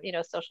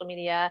 social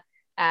media,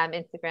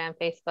 Instagram,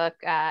 Facebook,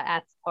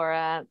 at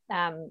Sipporah,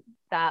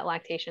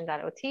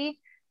 .lactation.ot.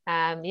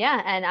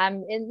 And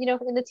I'm in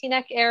the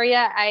Teaneck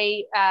area.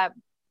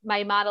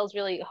 My model's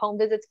really home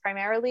visits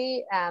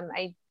primarily.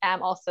 I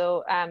am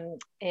also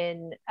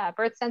in a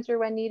birth center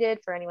when needed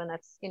for anyone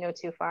that's,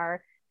 too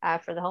far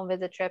for the home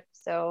visit trip.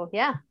 So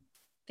yeah.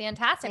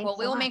 Fantastic. Well,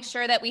 we will make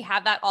sure that we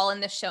have that all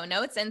in the show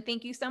notes. And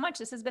thank you so much.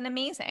 This has been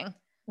amazing.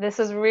 This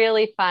was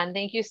really fun.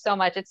 Thank you so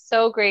much. It's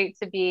so great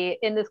to be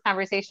in this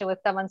conversation with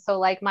someone so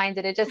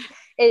like-minded.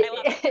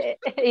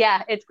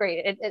 It's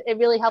great. It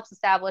really helps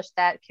establish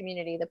that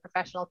community, the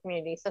professional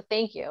community. So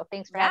thank you.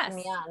 Thanks for having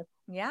me on.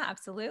 Yeah,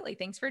 absolutely.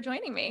 Thanks for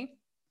joining me.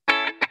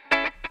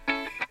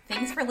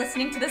 Thanks for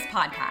listening to this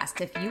podcast.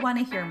 If you want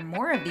to hear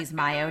more of these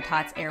Myo,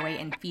 Tots, airway,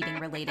 and feeding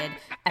related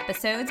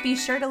episodes, be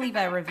sure to leave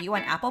a review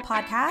on Apple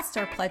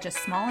Podcasts or pledge a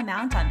small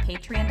amount on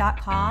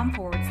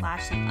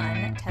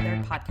patreon.com/the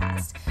Untethered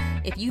Podcast.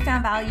 If you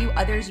found value,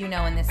 others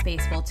in this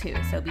space will too.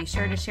 So be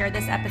sure to share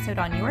this episode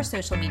on your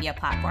social media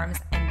platforms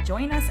and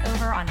join us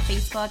over on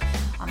Facebook,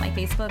 on my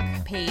Facebook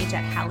page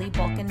at Hallie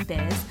Bulkin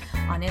Biz,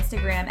 on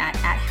Instagram at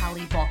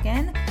Hallie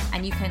Bulkin,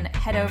 and you can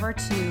head over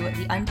to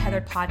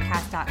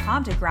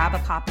theuntetheredpodcast.com to grab a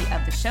copy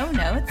of the show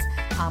notes,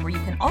 where you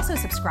can also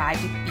subscribe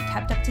to be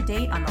kept up to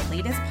date on the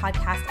latest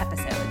podcast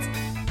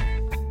episodes.